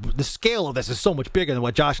is the scale of this is so much bigger than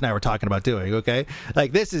what Josh and I were talking about doing. Okay,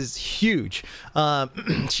 like this is huge.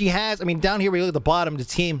 She has, I mean, down here we look at the bottom of the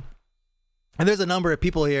team. And there's a number of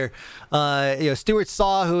people here. Stuart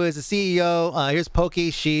Saw, who is the CEO. Here's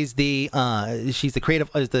Poki. She's the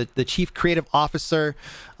creative, the chief creative officer,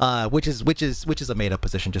 which is a made up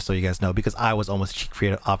position, just so you guys know, because I was almost chief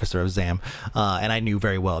creative officer of Zam, and I knew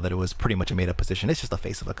very well that it was pretty much a made up position. It's just the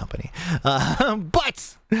face of a company.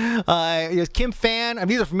 But Kim Fan. I mean,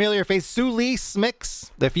 these are familiar faces. Sue Lee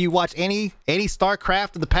Smix. If you watch any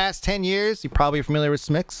StarCraft in the past 10 years, you're probably familiar with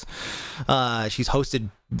Smix. She's hosted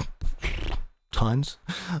tons.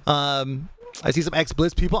 I see some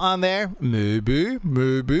ex-Blizz people on there. Maybe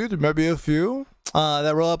there might be a few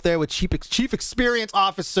that roll up there with chief experience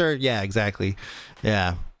officer. Yeah, exactly.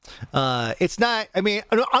 Yeah. It's not, I mean,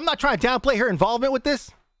 I'm not trying to downplay her involvement with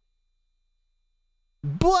this,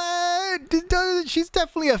 but she's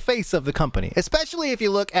definitely a face of the company, especially if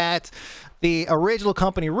you look at the original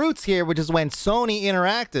company roots here, which is when Sony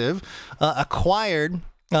Interactive acquired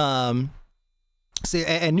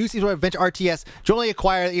and New Season Adventure RTS jointly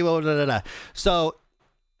acquired Evo. So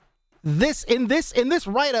in this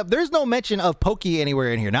write-up, there's no mention of Poki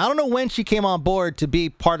anywhere in here. Now I don't know when she came on board to be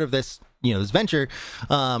part of this, this venture,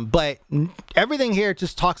 but everything here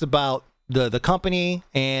just talks about the company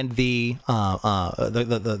and the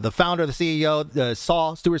founder, the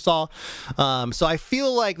CEO, Stuart Saw. So I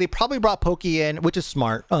feel like they probably brought Poki in, which is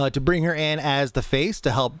smart, to bring her in as the face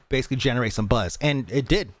to help basically generate some buzz, and it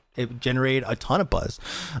did. It generated a ton of buzz.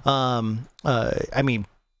 I mean,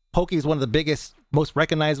 Poki is one of the biggest, most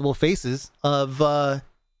recognizable faces of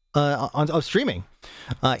streaming.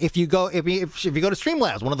 If you go to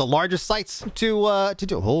Streamlabs, one of the largest sites to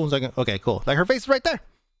do. Hold on a second. Okay, cool. Like her face is right there.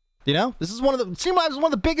 This is Streamlabs is one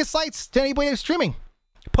of the biggest sites to anybody that's streaming.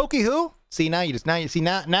 Poki who? See, now you just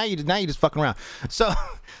fucking around.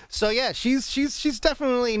 So yeah, she's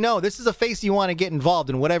definitely, this is a face you want to get involved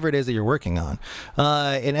in whatever it is that you're working on.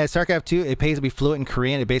 And as StarCraft 2, it pays to be fluent in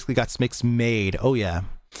Korean. It basically got Smix made. Oh yeah.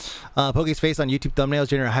 Poki's face on YouTube thumbnails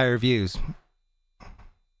generate higher views.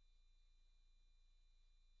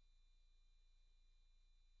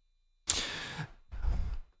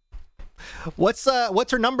 What's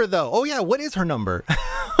her number though? Oh yeah, what is her number?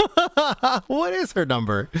 What is her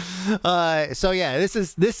number? So yeah, this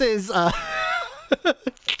is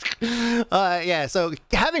yeah, so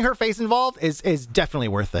having her face involved is definitely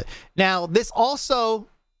worth it. Now this also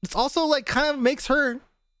like kind of makes her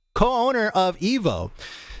co-owner of Evo.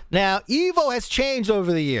 Now Evo has changed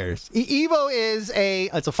over the years. Evo is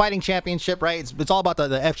it's a fighting championship, right? It's all about the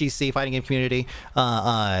FGC fighting game community.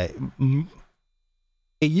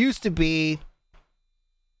 It used to be,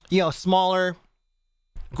 smaller,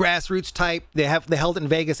 grassroots type. They held it in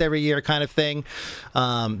Vegas every year, kind of thing.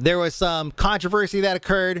 There was some controversy that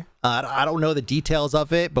occurred. I don't know the details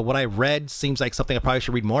of it, but what I read seems like something I probably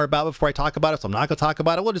should read more about before I talk about it. So I'm not going to talk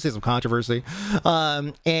about it. We'll just say some controversy.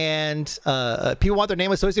 And people want their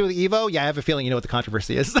name associated with Evo. Yeah, I have a feeling you know what the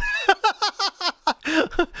controversy is.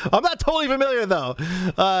 I'm not totally familiar though.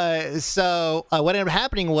 So what ended up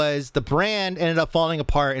happening was the brand ended up falling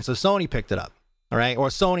apart, and so Sony picked it up. All right, or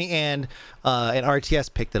Sony and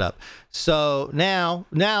RTS picked it up. So now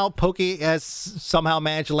Poki has somehow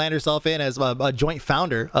managed to land herself in as a joint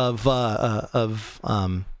founder of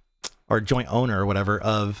or joint owner or whatever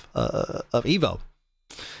of Evo.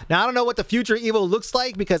 Now I don't know what the future of Evo looks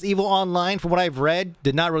like, because Evo Online, from what I've read,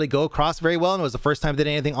 did not really go across very well, and it was the first time they did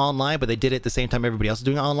anything online, but they did it at the same time everybody else was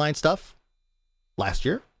doing online stuff last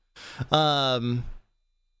year. Had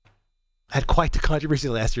quite the controversy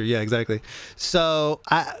last year. Yeah, exactly. So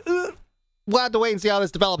we'll have to wait and see how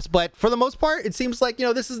this develops. But for the most part, it seems like,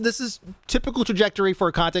 this is typical trajectory for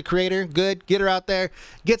a content creator. Good. Get her out there.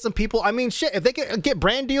 Get some people. I mean, shit, if they could get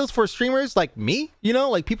brand deals for streamers like me,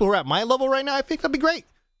 like people who are at my level right now, I think that'd be great.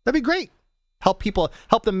 That'd be great. Help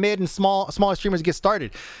the mid and smaller streamers get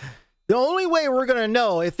started. The only way we're going to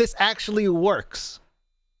know if this actually works,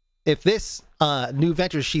 if this new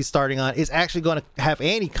venture she's starting on is actually going to have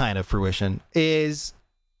any kind of fruition, is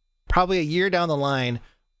probably a year down the line,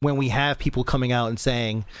 when we have people coming out and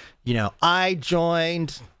saying, I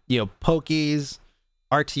joined, Poki's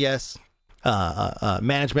RTS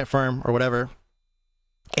management firm or whatever,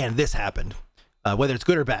 and this happened, whether it's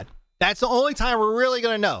good or bad. That's the only time we're really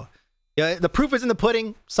going to know. The proof is in the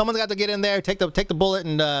pudding. Someone's got to get in there, take the bullet,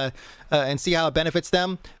 and see how it benefits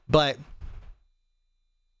them. But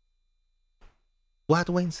We'll have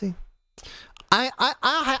to wait and see. I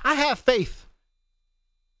have faith.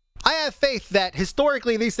 I have faith that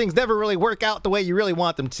historically these things never really work out the way you really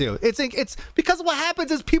want them to. It's because what happens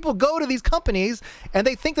is people go to these companies and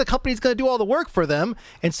they think the company's going to do all the work for them,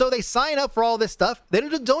 and so they sign up for all this stuff. They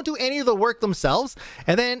don't do any of the work themselves,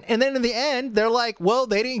 and then in the end they're like, well,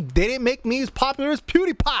 they didn't make me as popular as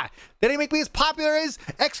PewDiePie. They didn't make me as popular as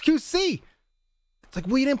XQC. It's like,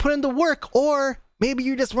 well, you didn't put in the work, or maybe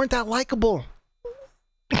you just weren't that likable.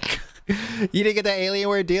 You didn't get that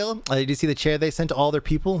Alienware deal? Did you see the chair they sent to all their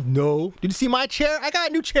people? No. Did you see my chair? I got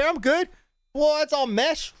a new chair. I'm good. Boy, it's all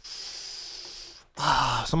mesh.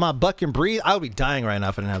 So my butt can breathe. I would be dying right now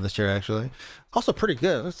if I didn't have this chair, actually. Also pretty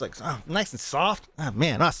good. It's like nice and soft. Oh,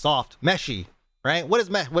 man, not soft. Meshy, right? What is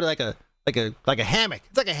mesh? What, like a hammock?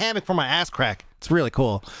 It's like a hammock for my ass crack. It's really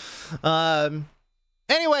cool.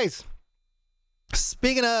 Anyways,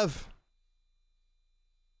 speaking of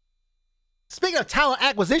talent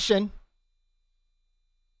acquisition,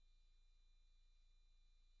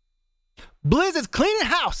 Blizzard's cleaning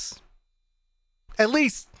house. At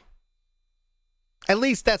least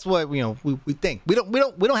that's what we think. We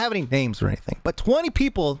don't have any names or anything. But 20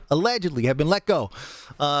 people allegedly have been let go,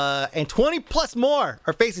 and 20 plus more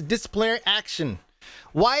are facing disciplinary action.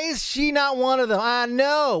 Why is she not one of them? I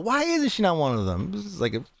know. Why isn't she not one of them? This is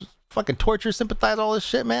like a fucking torture, sympathize, all this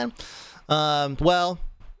shit, man. Well.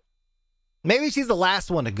 Maybe she's the last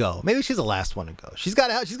one to go. She's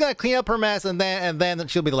gotta clean up her mess, and then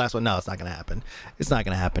she'll be the last one. No, it's not gonna happen. It's not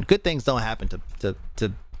gonna happen. Good things don't happen to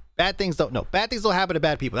bad things. Bad things don't happen to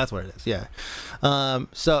bad people. That's what it is. Yeah.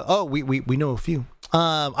 We know a few.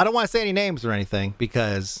 I don't want to say any names or anything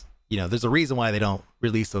because there's a reason why they don't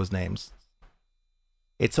release those names.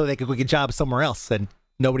 It's so they can get jobs somewhere else and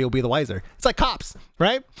nobody will be the wiser. It's like cops,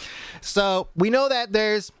 right? So we know that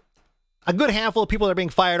there's a good handful of people that are being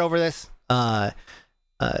fired over this.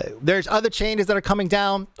 There's other changes that are coming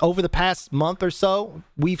down over the past month or so.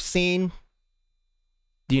 We've seen,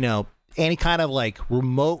 any kind of like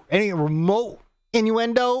remote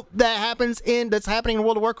innuendo that's happening in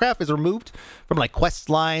World of Warcraft is removed from like quest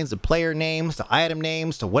lines to player names to item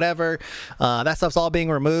names to whatever. That stuff's all being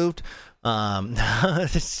removed.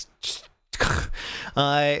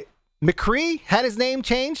 McCree had his name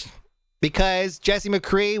changed because Jesse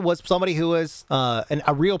McCree was somebody who was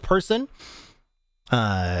a real person,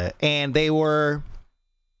 and they were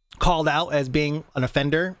called out as being an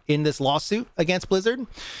offender in this lawsuit against Blizzard.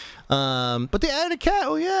 But they added a cat.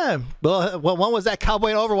 Oh yeah. Well, one was that cowboy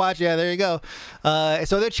in Overwatch. Yeah, there you go.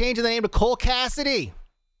 So they're changing the name to Cole Cassidy,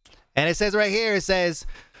 and it says right here, it says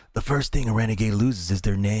the first thing a renegade loses is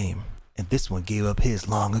their name, and this one gave up his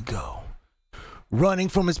long ago. Running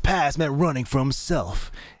from his past meant running from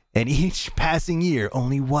himself. And each passing year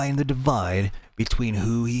only widened the divide between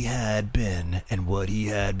who he had been and what he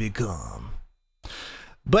had become.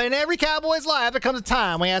 But in every cowboy's life, there comes a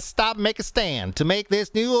time when he has to stop and make a stand. To make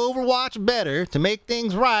this new Overwatch better, to make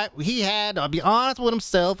things right, he had to be honest with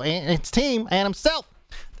himself and his team and himself.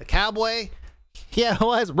 The cowboy,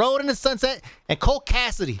 rode in the sunset, and Cole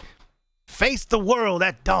Cassidy faced the world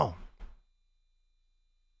at dawn.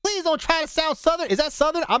 Please don't try to sound Southern. Is that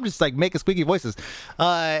Southern? I'm just like making squeaky voices. Is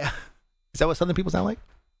that what Southern people sound like?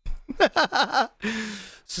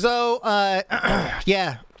 So,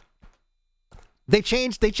 yeah. They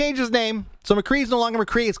changed his name. So McCree's no longer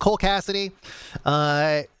McCree. It's Cole Cassidy.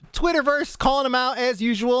 Twitterverse calling him out as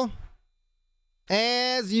usual.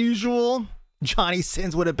 As usual. Johnny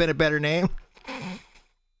Sins would have been a better name.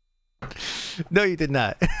 No, you did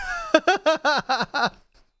not.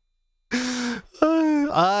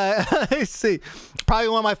 Let's see. Probably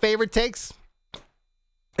one of my favorite takes.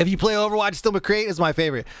 If you play Overwatch, still McCree is my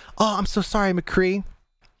favorite. Oh, I'm so sorry, McCree.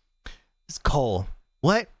 It's Cole.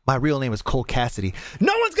 What? My real name is Cole Cassidy.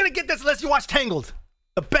 No one's gonna get this unless you watch Tangled.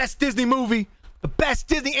 The best Disney movie. The best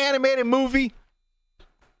Disney animated movie.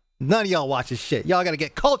 None of y'all watch this shit. Y'all gotta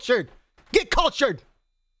get cultured. Get cultured.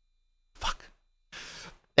 Fuck.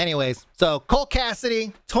 Anyways, so Cole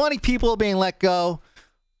Cassidy, 20 people being let go.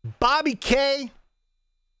 Bobby K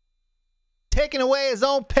taking away his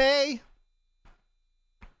own pay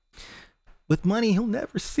with money he'll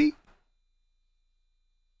never see.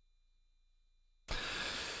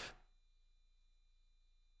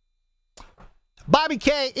 Bobby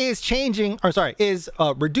K is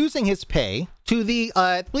reducing his pay to the,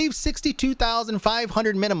 I believe,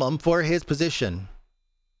 $62,500 minimum for his position.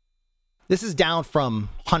 This is down from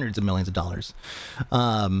hundreds of millions of dollars.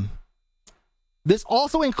 This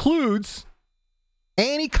also includes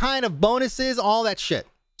any kind of bonuses, all that shit.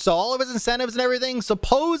 So all of his incentives and everything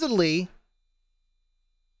supposedly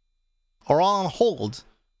are all on hold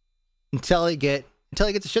until they get until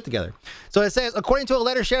he gets his shit together. So it says, according to a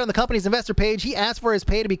letter shared on the company's investor page, he asked for his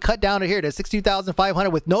pay to be cut down to here to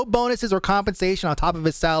 $62,500 with no bonuses or compensation on top of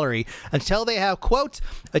his salary until they have, quote,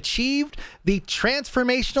 achieved the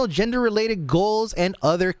transformational gender-related goals and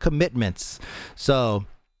other commitments. So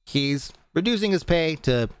he's reducing his pay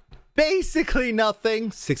to basically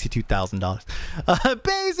nothing. $62,000.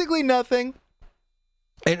 Basically nothing.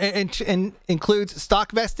 And includes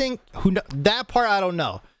stock vesting. That part I don't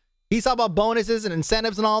know. He's talking about bonuses and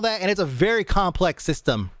incentives and all that, and it's a very complex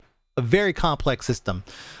system. With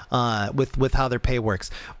how their pay works.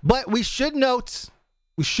 But we should note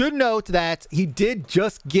that he did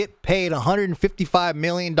just get paid $155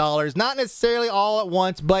 million. Not necessarily all at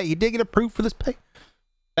once, but he did get approved for this pay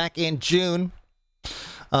back in June.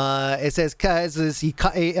 It says because he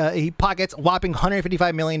pockets whopping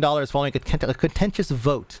 $155 million following a contentious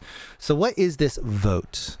vote. So what is this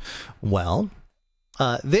vote? Well,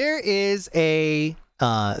 there is a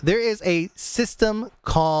system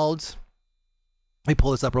called, let me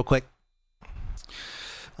pull this up real quick.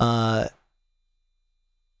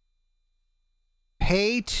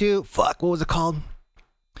 Pay to what was it called?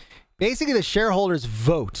 Basically, the shareholders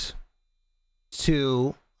vote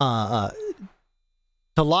to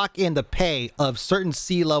lock in the pay of certain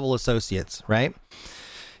C-level associates, right?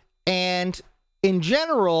 And in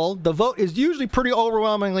general, the vote is usually pretty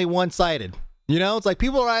overwhelmingly one-sided. You know, it's like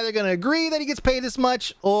people are either going to agree that he gets paid this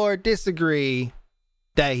much or disagree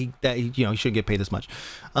that he shouldn't get paid this much.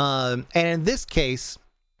 And in this case,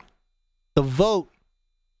 the vote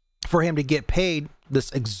for him to get paid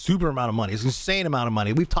this exuberant amount of money, this insane amount of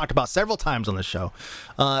money, we've talked about several times on the show,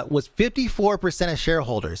 was 54% of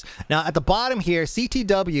shareholders. Now at the bottom here,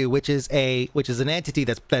 CTW, which is an entity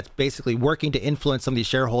that's basically working to influence some of these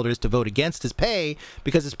shareholders to vote against his pay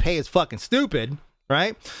because his pay is fucking stupid,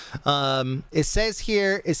 right? It says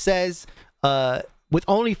here, with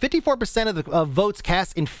only 54% of votes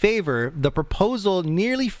cast in favor, the proposal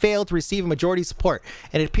nearly failed to receive a majority support,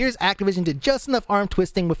 and it appears Activision did just enough arm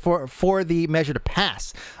twisting for the measure to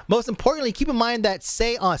pass. Most importantly, keep in mind that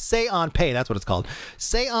say on pay, that's what it's called,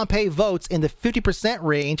 say on pay votes in the 50%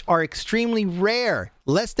 range are extremely rare.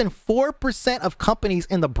 Less than 4% of companies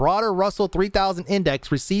in the broader Russell 3000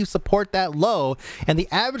 index receive support that low, and the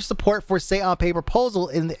average support for say on pay proposal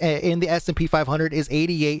in the S&P 500 is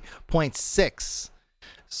 88.6.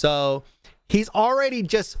 So he's already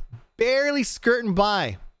just barely skirting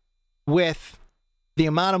by with the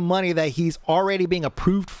amount of money that he's already being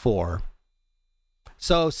approved for.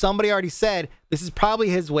 So somebody already said this is probably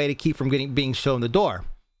his way to keep from being shown the door,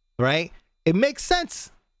 right? It makes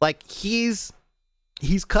sense. Like he's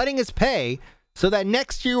cutting his pay so that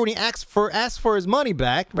next year when he asks for his money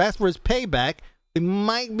back, asks for his pay back, it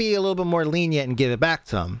might be a little bit more lenient and give it back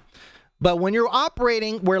to him. But when you're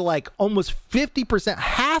operating where like almost 50%,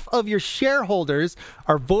 half of your shareholders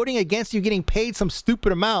are voting against you getting paid some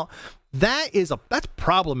stupid amount, that's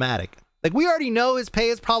problematic. Like we already know his pay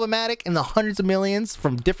is problematic in the hundreds of millions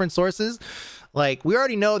from different sources. Like we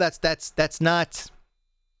already know that's an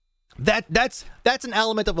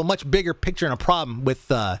element of a much bigger picture and a problem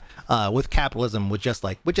with capitalism, with just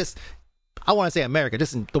I want to say America,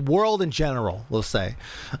 just in the world in general, we'll say.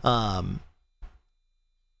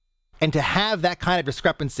 And to have that kind of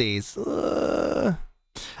discrepancies,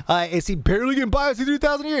 is he barely getting by? Is he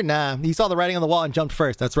 2,000 a year? Nah, he saw the writing on the wall and jumped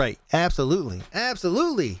first. That's right. Absolutely.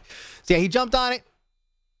 So yeah, he jumped on it.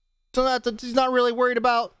 So he's not really worried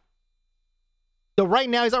about. So right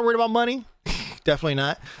now, he's not worried about money. Definitely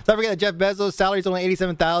not. Don't forget that Jeff Bezos' salary is only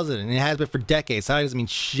 $87,000, and it has been for decades. Salary doesn't mean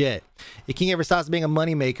shit. If King ever stops being a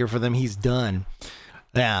moneymaker for them, he's done.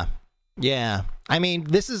 Yeah. I mean,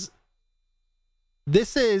 this is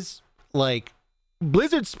like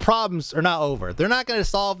Blizzard's problems are not over. They're not going to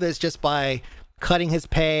solve this just by cutting his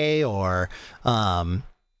pay or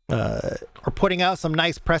putting out some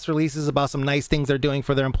nice press releases about some nice things they're doing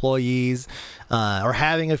for their employees, or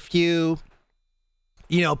having a few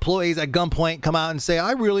employees at gunpoint come out and say,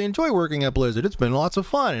 I really enjoy working at Blizzard. It's been lots of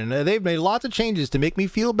fun, and they've made lots of changes to make me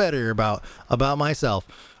feel better about myself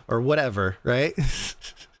or whatever, right?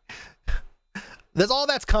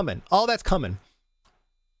 That's coming. All that's coming.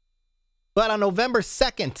 But on November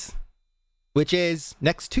 2nd, which is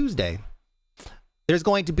next Tuesday, there's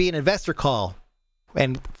going to be an investor call.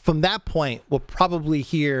 And from that point, we'll probably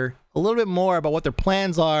hear a little bit more about what their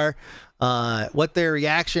plans are, what their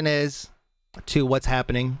reaction is to what's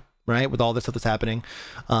happening, right? With all this stuff that's happening.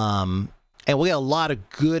 And we get a lot of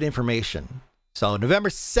good information. So November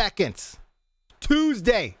 2nd,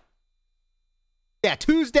 Tuesday. Yeah,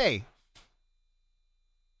 Tuesday.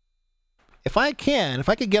 If I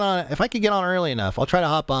could get on early enough, I'll try to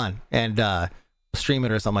hop on and stream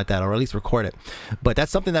it or something like that, or at least record it. But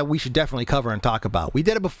that's something that we should definitely cover and talk about. We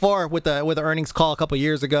did it before with the earnings call a couple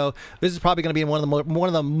years ago. This is probably going to be one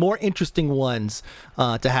of the more interesting ones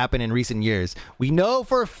to happen in recent years. We know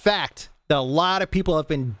for a fact that a lot of people have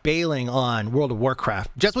been bailing on World of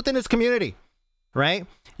Warcraft just within this community, right?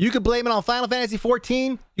 You could blame it on Final Fantasy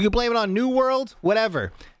 14, you could blame it on New World,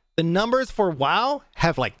 whatever. The numbers for WoW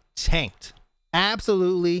have like tanked,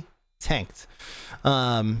 absolutely tanked.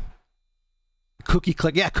 Cookie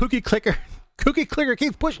clicker, yeah, cookie clicker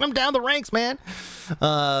keeps pushing them down the ranks, man.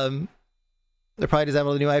 They're probably just having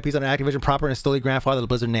all the new IPs on Activision proper and slowly grandfather the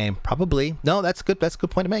Blizzard name. Probably. No, that's good. That's a good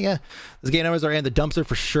point to make. Yeah, those game numbers are in the dumpster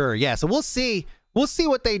for sure. Yeah, so we'll see. We'll see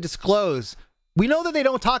what they disclose. We know that they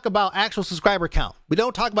don't talk about actual subscriber count. We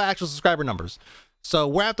don't talk about actual subscriber numbers. So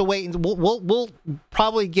we'll have to wait, and we'll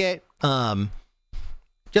probably get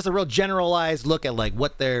just a real generalized look at like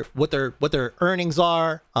what their earnings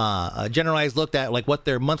are, a generalized look at like what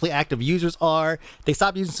their monthly active users are. They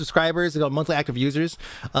stopped using subscribers, they go monthly active users.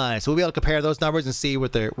 So we'll be able to compare those numbers and see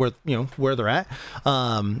what where they're at.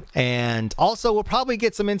 And also we'll probably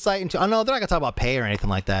get some insight into, I know they're not gonna talk about pay or anything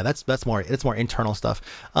like that. It's more internal stuff.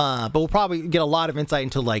 But we'll probably get a lot of insight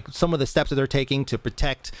into like some of the steps that they're taking to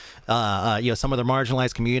protect some of their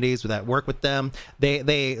marginalized communities that work with them.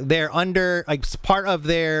 They're under like part of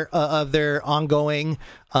their ongoing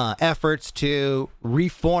efforts to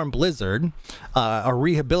reform Blizzard or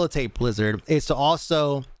rehabilitate Blizzard is to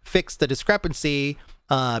also fix the discrepancy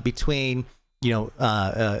between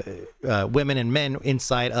women and men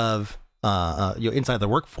inside of inside the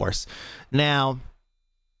workforce. Now,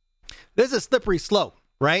 this is a slippery slope,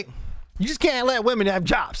 right? You just can't let women have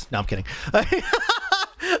jobs. No, I'm kidding.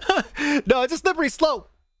 No, it's a slippery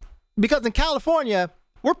slope because in California,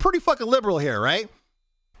 we're pretty fucking liberal here, right?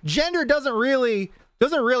 Gender doesn't really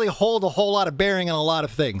hold a whole lot of bearing on a lot of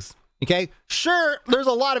things. Okay, sure, there's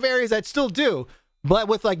a lot of areas that still do, but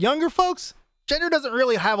with like younger folks, gender doesn't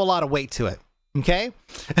really have a lot of weight to it. Okay,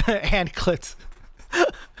 and clips.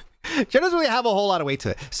 Gender doesn't really have a whole lot of weight to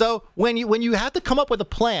it. So when you have to come up with a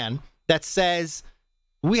plan that says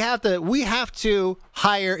we have to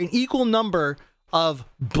hire an equal number of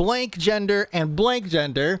blank gender and blank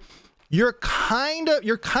gender, you're kind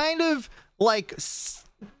of like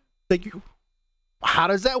how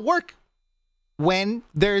does that work when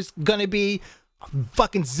there's gonna be a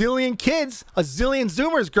fucking zillion kids, a zillion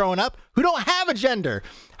Zoomers growing up who don't have a gender?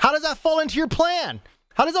 How does that fall into your plan?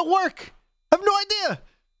 How does that work? I have no idea.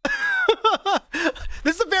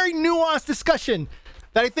 This is a very nuanced discussion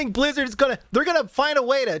that I think Blizzard is they're gonna find a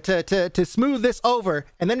way to smooth this over,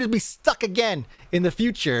 and then it'll be stuck again in the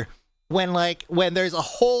future when there's a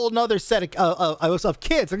whole nother set of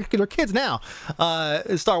kids, they're kids now,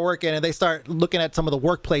 start working and they start looking at some of the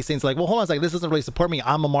workplace things like, well, hold on a second, this doesn't really support me.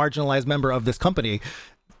 I'm a marginalized member of this company.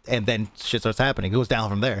 And then shit starts happening. It goes down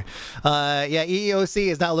from there. Yeah, EEOC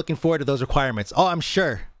is not looking forward to those requirements. Oh, I'm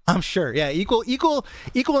sure. Yeah, equal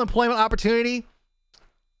employment opportunity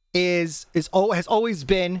has always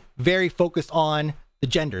been very focused on the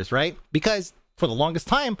genders, right? Because for the longest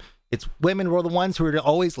time, it's women were the ones who were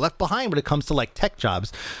always left behind when it comes to like tech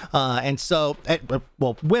jobs. And so,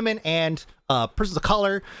 women and persons of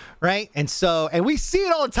color, right? And we see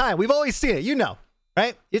it all the time. We've always seen it,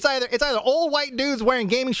 right? It's either old white dudes wearing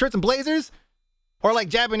gaming shirts and blazers or like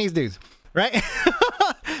Japanese dudes, right?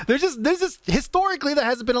 there's just historically there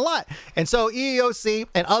hasn't been a lot. And so EEOC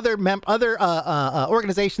and other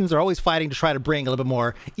organizations are always fighting to try to bring a little bit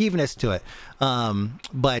more evenness to it.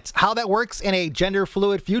 But how that works in a gender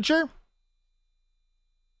fluid future,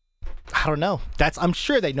 I don't know. I'm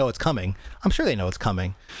sure they know it's coming.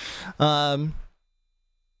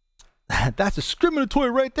 That's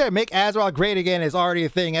discriminatory right there. Make Azeroth great again is already a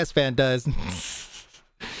thing S-Fan does.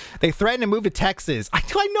 They threatened to move to Texas. I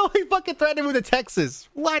know they fucking threatened to move to Texas.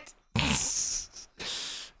 What?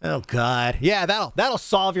 Oh God. Yeah, that'll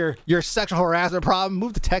solve your sexual harassment problem.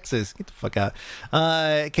 Move to Texas. Get the fuck out.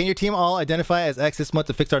 Can your team all identify as X this month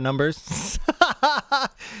to fix our numbers?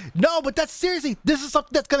 No, but that's seriously, this is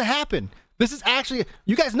something that's gonna happen. This is actually,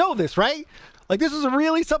 you guys know this, right? Like, this is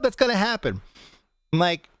really something that's gonna happen.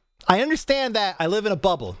 Like, I understand that I live in a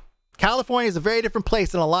bubble. California is a very different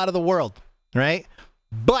place than a lot of the world, right?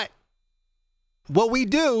 But what we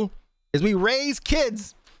do is we raise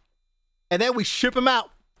kids and then we ship them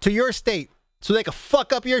out to your state so they can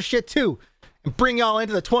fuck up your shit too and bring y'all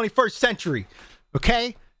into the 21st century.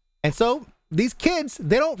 Okay? And so these kids,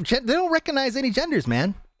 they don't recognize any genders,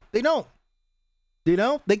 man. They don't.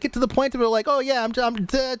 They get to the point where they're like, oh yeah,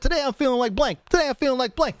 today I'm feeling like blank. Today I'm feeling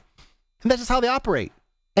like blank. And that's just how they operate.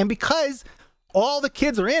 And because all the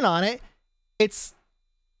kids are in on it, it's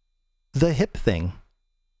the hip thing.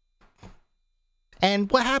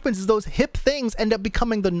 And what happens is those hip things end up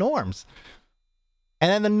becoming the norms.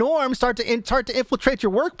 And then the norms start to infiltrate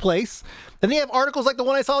your workplace. And then you have articles like the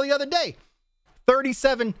one I saw the other day.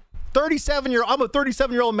 37-year-old, I'm a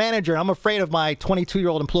 37-year-old manager, and I'm afraid of my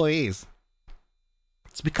 22-year-old employees.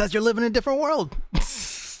 It's because you're living in a different world.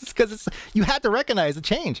 It's because you had to recognize the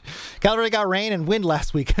change. California got rain and wind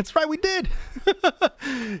last week. That's right, we did.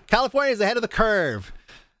 California is ahead of the curve.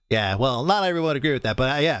 Yeah, well, not everyone would agree with that,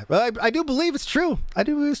 but yeah, I do believe it's true. I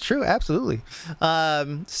do believe it's true, absolutely.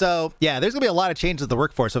 So yeah, there's gonna be a lot of changes to the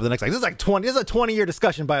workforce over the next. Like, this is a 20-year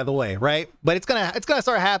discussion, by the way, right? But it's gonna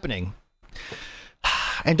start happening.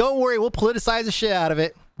 And don't worry, we'll politicize the shit out of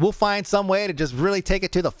it. We'll find some way to just really take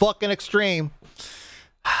it to the fucking extreme.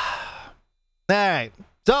 All right,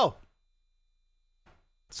 so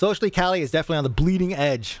socially, Cali is definitely on the bleeding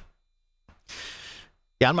edge.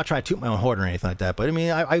 Yeah, I'm not trying to toot my own horn or anything like that, but I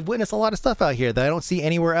mean, I've witnessed a lot of stuff out here that I don't see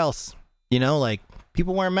anywhere else. You know, like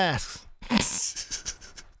people wearing masks.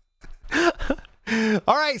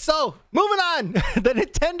 All right, so moving on. The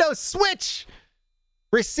Nintendo Switch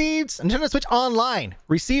Online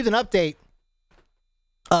received an update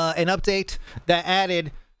that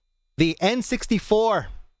added the N64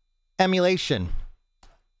 emulation.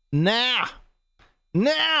 Now,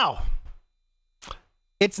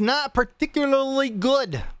 it's not particularly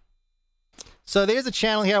good. So there's a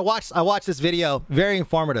channel here. I watched this video. Very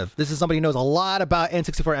informative. This is somebody who knows a lot about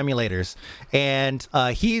N64 emulators, and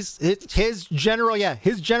his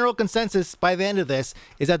general consensus by the end of this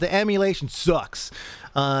is that the emulation sucks.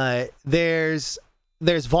 There's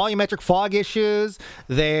volumetric fog issues.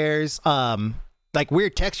 There's like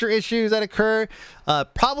weird texture issues that occur.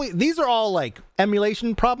 Probably these are all like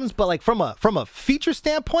emulation problems, but like from a feature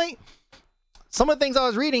standpoint, some of the things I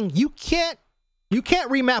was reading, you can't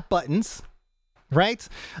remap buttons, right?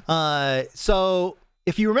 So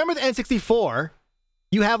if you remember the N64,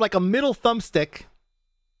 you have like a middle thumbstick,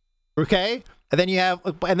 okay, and then you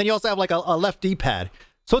also have like a left D-pad.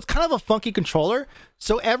 So it's kind of a funky controller.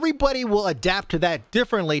 So everybody will adapt to that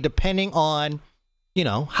differently depending on, you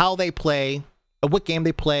know, how they play, what game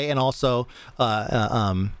they play, and also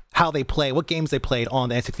how they play, what games they played on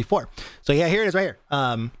the N64. So yeah, here it is right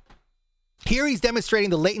here. Here he's demonstrating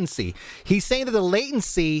the latency. He's saying that the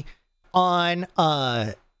latency on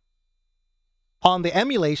the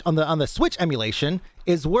emulation on the Switch emulation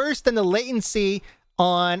is worse than the latency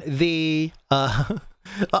on the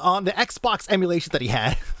Xbox emulation that he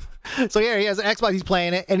had. So here he has an Xbox, he's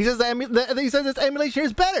playing it, and he says this emulation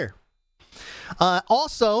is better.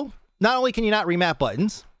 Also, not only can you not remap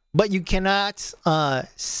buttons, but you cannot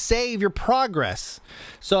save your progress.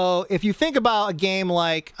 So if you think about a game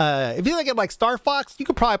like, Star Fox, you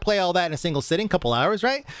could probably play all that in a single sitting, couple hours,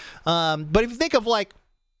 right? But if you think of like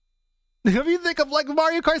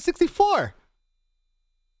Mario Kart 64,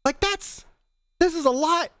 like this is a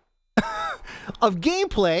lot of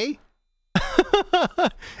gameplay,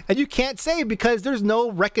 and you can't save because there's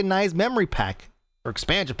no recognized memory pack or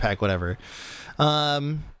expansion pack, whatever.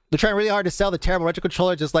 They're trying really hard to sell the terrible retro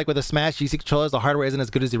controller, just like with the Smash GC controllers. The hardware isn't as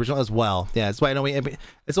good as the original as well. Yeah, that's why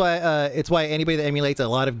it's why anybody that emulates a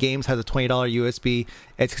lot of games has a $20 USB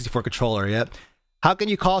N64 controller. Yep. How can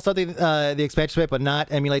you call something the expansion pack but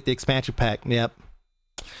not emulate the expansion pack? Yep.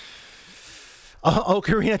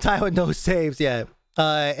 Ocarina of Time with no saves. Yeah.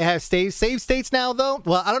 It has save states now though.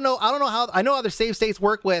 Well, I don't know how. I know how their save states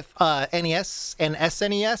work with NES and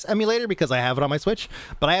SNES emulator because I have it on my Switch,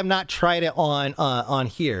 but I have not tried it on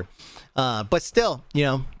here. But still, you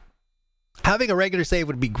know, having a regular save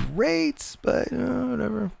would be great, but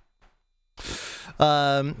whatever.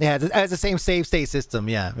 Yeah, it has the same save state system.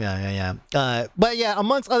 Yeah. But yeah,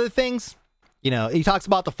 amongst other things, you know, he talks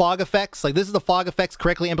about the fog effects. Like, this is the fog effects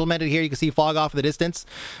correctly implemented here. You can see fog off in the distance.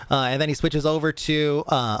 And then he switches over to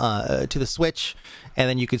the Switch. And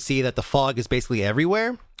then you can see that the fog is basically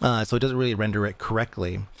everywhere. So it doesn't really render it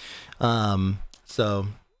correctly. So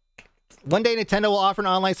one day Nintendo will offer an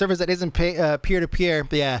online service that isn't peer-to-peer.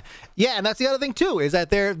 Yeah, and that's the other thing, too, is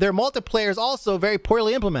that their multiplayer is also very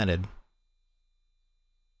poorly implemented.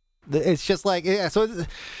 It's just like, yeah, so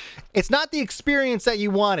it's not the experience that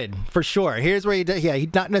you wanted, for sure. Here's where he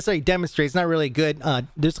not necessarily demonstrates. It's not really good.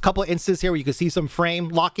 There's a couple of instances here where you can see some frame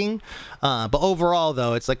locking, but overall,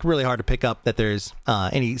 though, it's like really hard to pick up that there's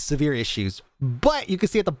any severe issues. But you can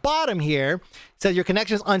see at the bottom here, it says your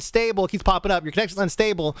connection is unstable. It keeps popping up. Your connection is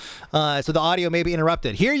unstable, so the audio may be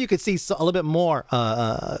interrupted. Here you can see a little bit more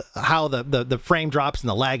how the frame drops and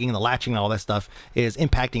the lagging and the latching and all that stuff is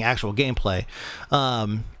impacting actual gameplay.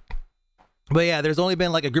 But yeah, there's only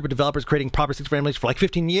been like a group of developers creating proper 60 frame rates for like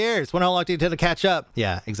 15 years. When how long did it take to catch up?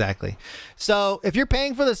 Yeah, exactly. So if you're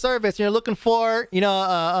paying for the service and you're looking for, you know,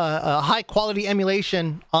 a high quality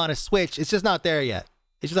emulation on a Switch, it's just not there yet.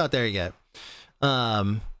 It's just not there yet.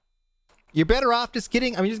 You're better off just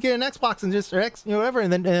getting, just get an Xbox and just, or X, you know, whatever,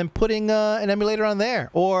 and then putting an emulator on there.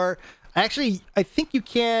 Or actually, I think you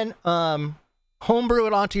can homebrew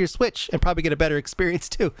it onto your Switch and probably get a better experience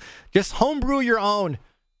too. Just homebrew your own.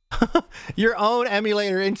 Your own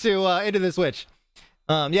emulator into the Switch.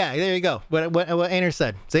 Yeah, there you go. What Ainer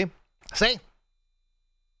said. See?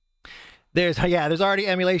 There's already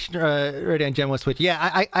emulation already on Gen 1 Switch. Yeah,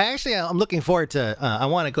 I actually I'm looking forward to. I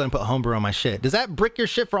want to go and put homebrew on my shit. Does that brick your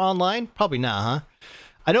shit for online? Probably not, huh?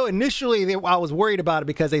 I know initially I was worried about it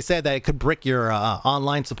because they said that it could brick your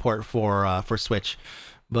online support for Switch.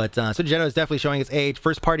 But Switch Gen is definitely showing its age.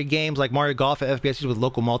 First party games like Mario Golf at FPS with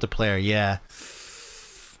local multiplayer. Yeah.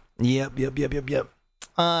 Yep.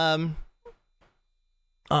 On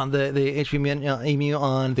the HP Emu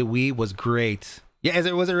on the Wii was great. Yeah,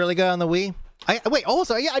 was it really good on the Wii? Wait,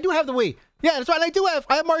 also, yeah, I do have the Wii. Yeah, that's right.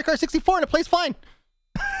 I have Mario Kart 64 and it plays fine.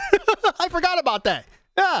 I forgot about that.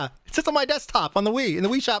 Yeah, it sits on my desktop on the Wii in the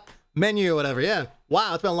Wii Shop menu or whatever. Yeah.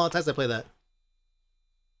 Wow, it's been a long time since I played that.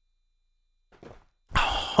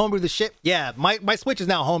 Homebrew the shit. Yeah, my Switch is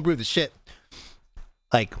now homebrew the shit.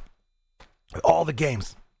 Like all the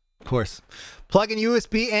games. Of course. Plug in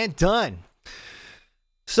USB and done.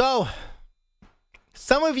 So,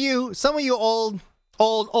 some of you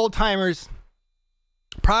old timers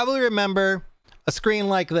probably remember a screen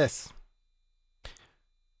like this.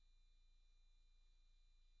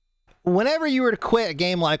 Whenever you were to quit a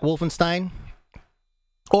game like Wolfenstein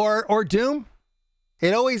or Doom,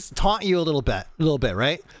 it always taunt you a little bit,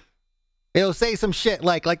 right? It'll say some shit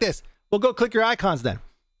like this. Well, go click your icons then.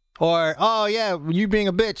 Or, oh yeah, you being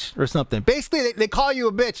a bitch or something. Basically, they call you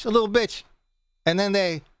a bitch, a little bitch. And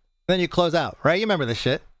then you close out, right? You remember this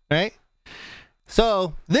shit, right?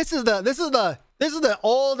 So this is the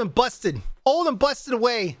old and busted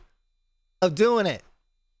way of doing it.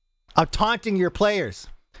 Of taunting your players.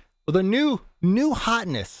 Well, the new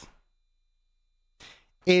hotness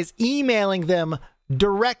is emailing them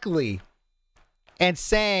directly and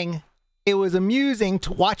saying it was amusing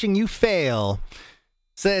to watching you fail.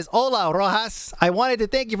 Says, hola, Rojas. I wanted to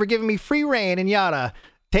thank you for giving me free reign in Yada.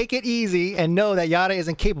 Take it easy and know that Yada is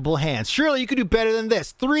in capable hands. Surely you could do better than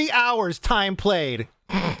this. 3 hours time played.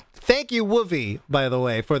 Thank you, Woovie, by the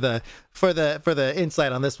way, for the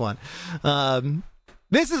insight on this one.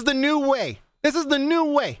 This is the new way. This is the new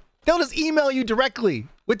way. They'll just email you directly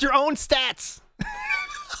with your own stats.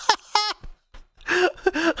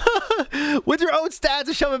 With your own stats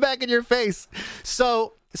and shove it back in your face.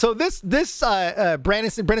 So this Brandon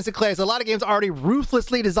Sinclair has a lot of games already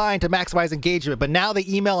ruthlessly designed to maximize engagement, but now they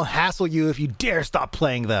email and hassle you if you dare stop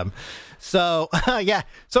playing them. So yeah,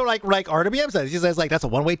 so like RWM says, he says like that's a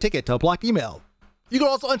one-way ticket to a blocked email. You can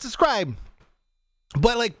also unsubscribe,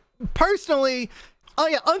 but like personally, oh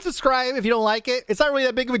yeah, unsubscribe if you don't like it. It's not really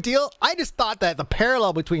that big of a deal. I just thought that the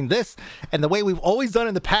parallel between this and the way we've always done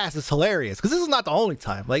in the past is hilarious, because this is not the only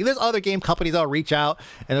time. Like there's other game companies that'll reach out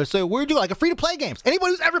and they'll say, we're doing like a free-to-play games.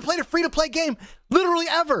 Anybody who's ever played a free-to-play game, literally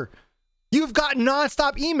ever, you've got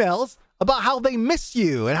nonstop emails about how they miss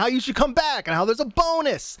you and how you should come back and how there's a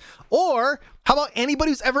bonus. Or how about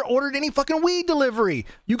anybody who's ever ordered any fucking weed delivery?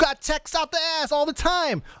 You got texts out the ass all the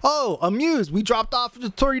time. Oh, Amused, we dropped off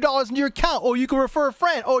 $30 into your account. Oh, you can refer a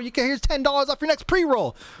friend. Oh, here's $10 off your next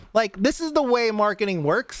pre-roll. Like, this is the way marketing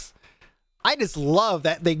works. I just love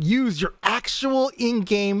that they use your actual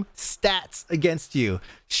in-game stats against you.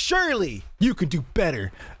 Surely you can do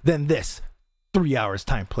better than this. 3 hours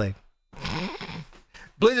time played.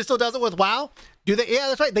 Blizzard still does it with WoW? Do they? Yeah,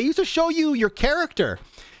 that's right. They used to show you your character.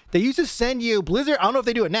 They used to send you Blizzard. I don't know if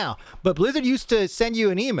they do it now, but Blizzard used to send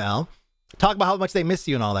you an email, talk about how much they miss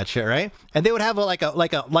you and all that shit, right? And they would have like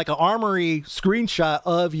a armory screenshot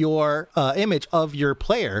of your image of your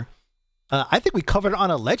player. I think we covered it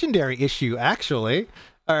on a legendary issue actually,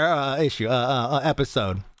 or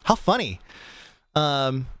episode. How funny.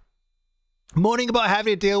 Moaning about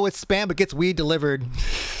having to deal with spam, but gets weed delivered.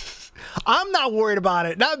 I'm not worried about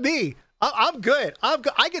it. Not me. I'm good.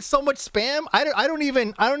 I get so much spam. I don't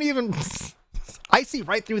even. I see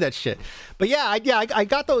right through that shit. But yeah, I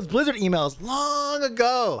got those Blizzard emails long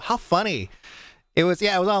ago. How funny. It was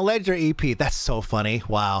on a legendary EP. That's so funny.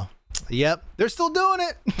 Wow. Yep. They're still doing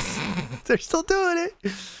it. They're still doing it.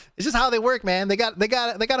 It's just how they work, man. They got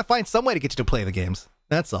to find some way to get you to play the games.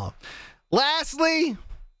 That's all. Lastly,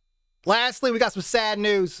 we got some sad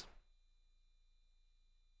news.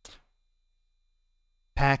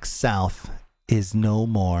 PAX South is no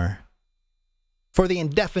more. For the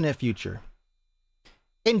indefinite future.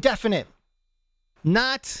 Indefinite.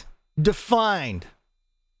 Not defined.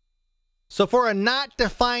 So for a not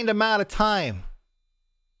defined amount of time,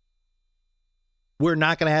 we're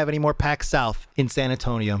not going to have any more PAX South in San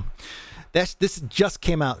Antonio. This just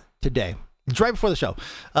came out today. It's right before the show.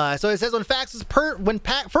 So it says when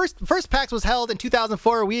first PAX was held in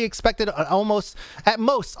 2004, we expected at most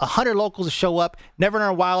 100 locals to show up. Never in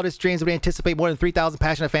our wildest dreams would we anticipate more than 3,000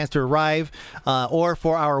 passionate fans to arrive, or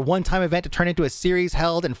for our one-time event to turn into a series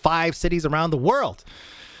held in 5 cities around the world.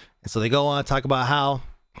 And so they go on to talk about how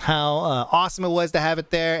awesome it was to have it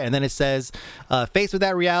there. And then it says, faced with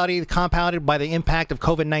that reality, compounded by the impact of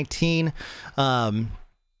COVID-19,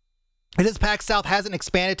 this PAX South hasn't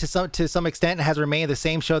expanded to some extent and has remained the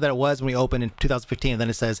same show that it was when we opened in 2015. And then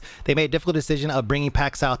it says they made a difficult decision of bringing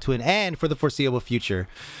PAX South to an end for the foreseeable future.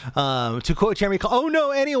 To quote Jeremy, oh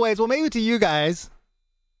no, anyways, well maybe to you guys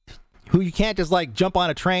who you can't just like jump on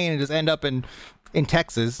a train and just end up in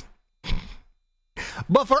Texas.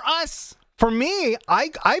 But for us, for me,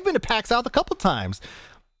 I've been to PAX South a couple times.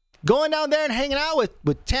 Going down there and hanging out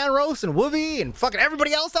with Tanros and Woovie and fucking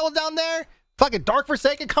everybody else that was down there. Fucking Dark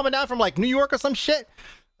Forsaken coming down from like New York or some shit.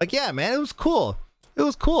 Like, yeah, man, it was cool. It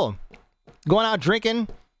was cool. Going out drinking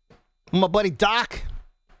with my buddy Doc.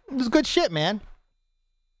 It was good shit, man.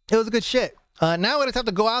 It was good shit. Now I just have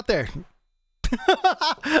to go out there.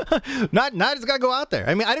 not just gotta go out there.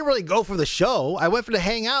 I mean, I didn't really go for the show. I went for to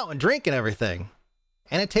hang out and drink and everything.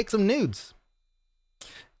 And take some nudes.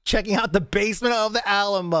 Checking out the basement of the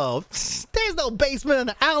Alamo. There's no basement in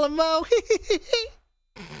the Alamo.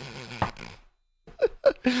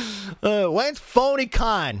 When's Fony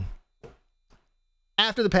Con?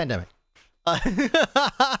 After the pandemic. And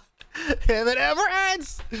it never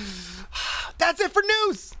ends. That's it for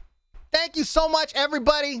news. Thank you so much,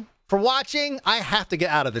 everybody, for watching. I have to get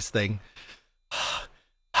out of this thing.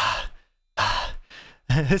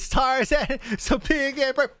 Stars and so big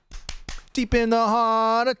and bright, deep in the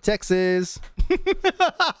heart of Texas.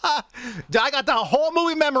 I got the whole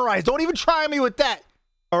movie memorized. Don't even try me with that.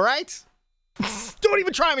 All right? Don't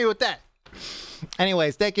even try me with that.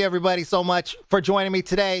 Anyways, thank you everybody so much for joining me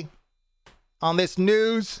today on this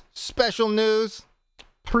news, special news.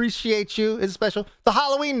 Appreciate you. It's special. The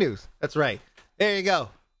Halloween news. That's right. There you go.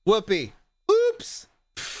 Whoopee. Oops.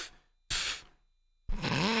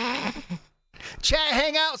 Chat,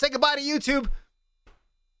 hang out, say goodbye to YouTube.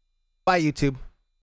 Bye, YouTube.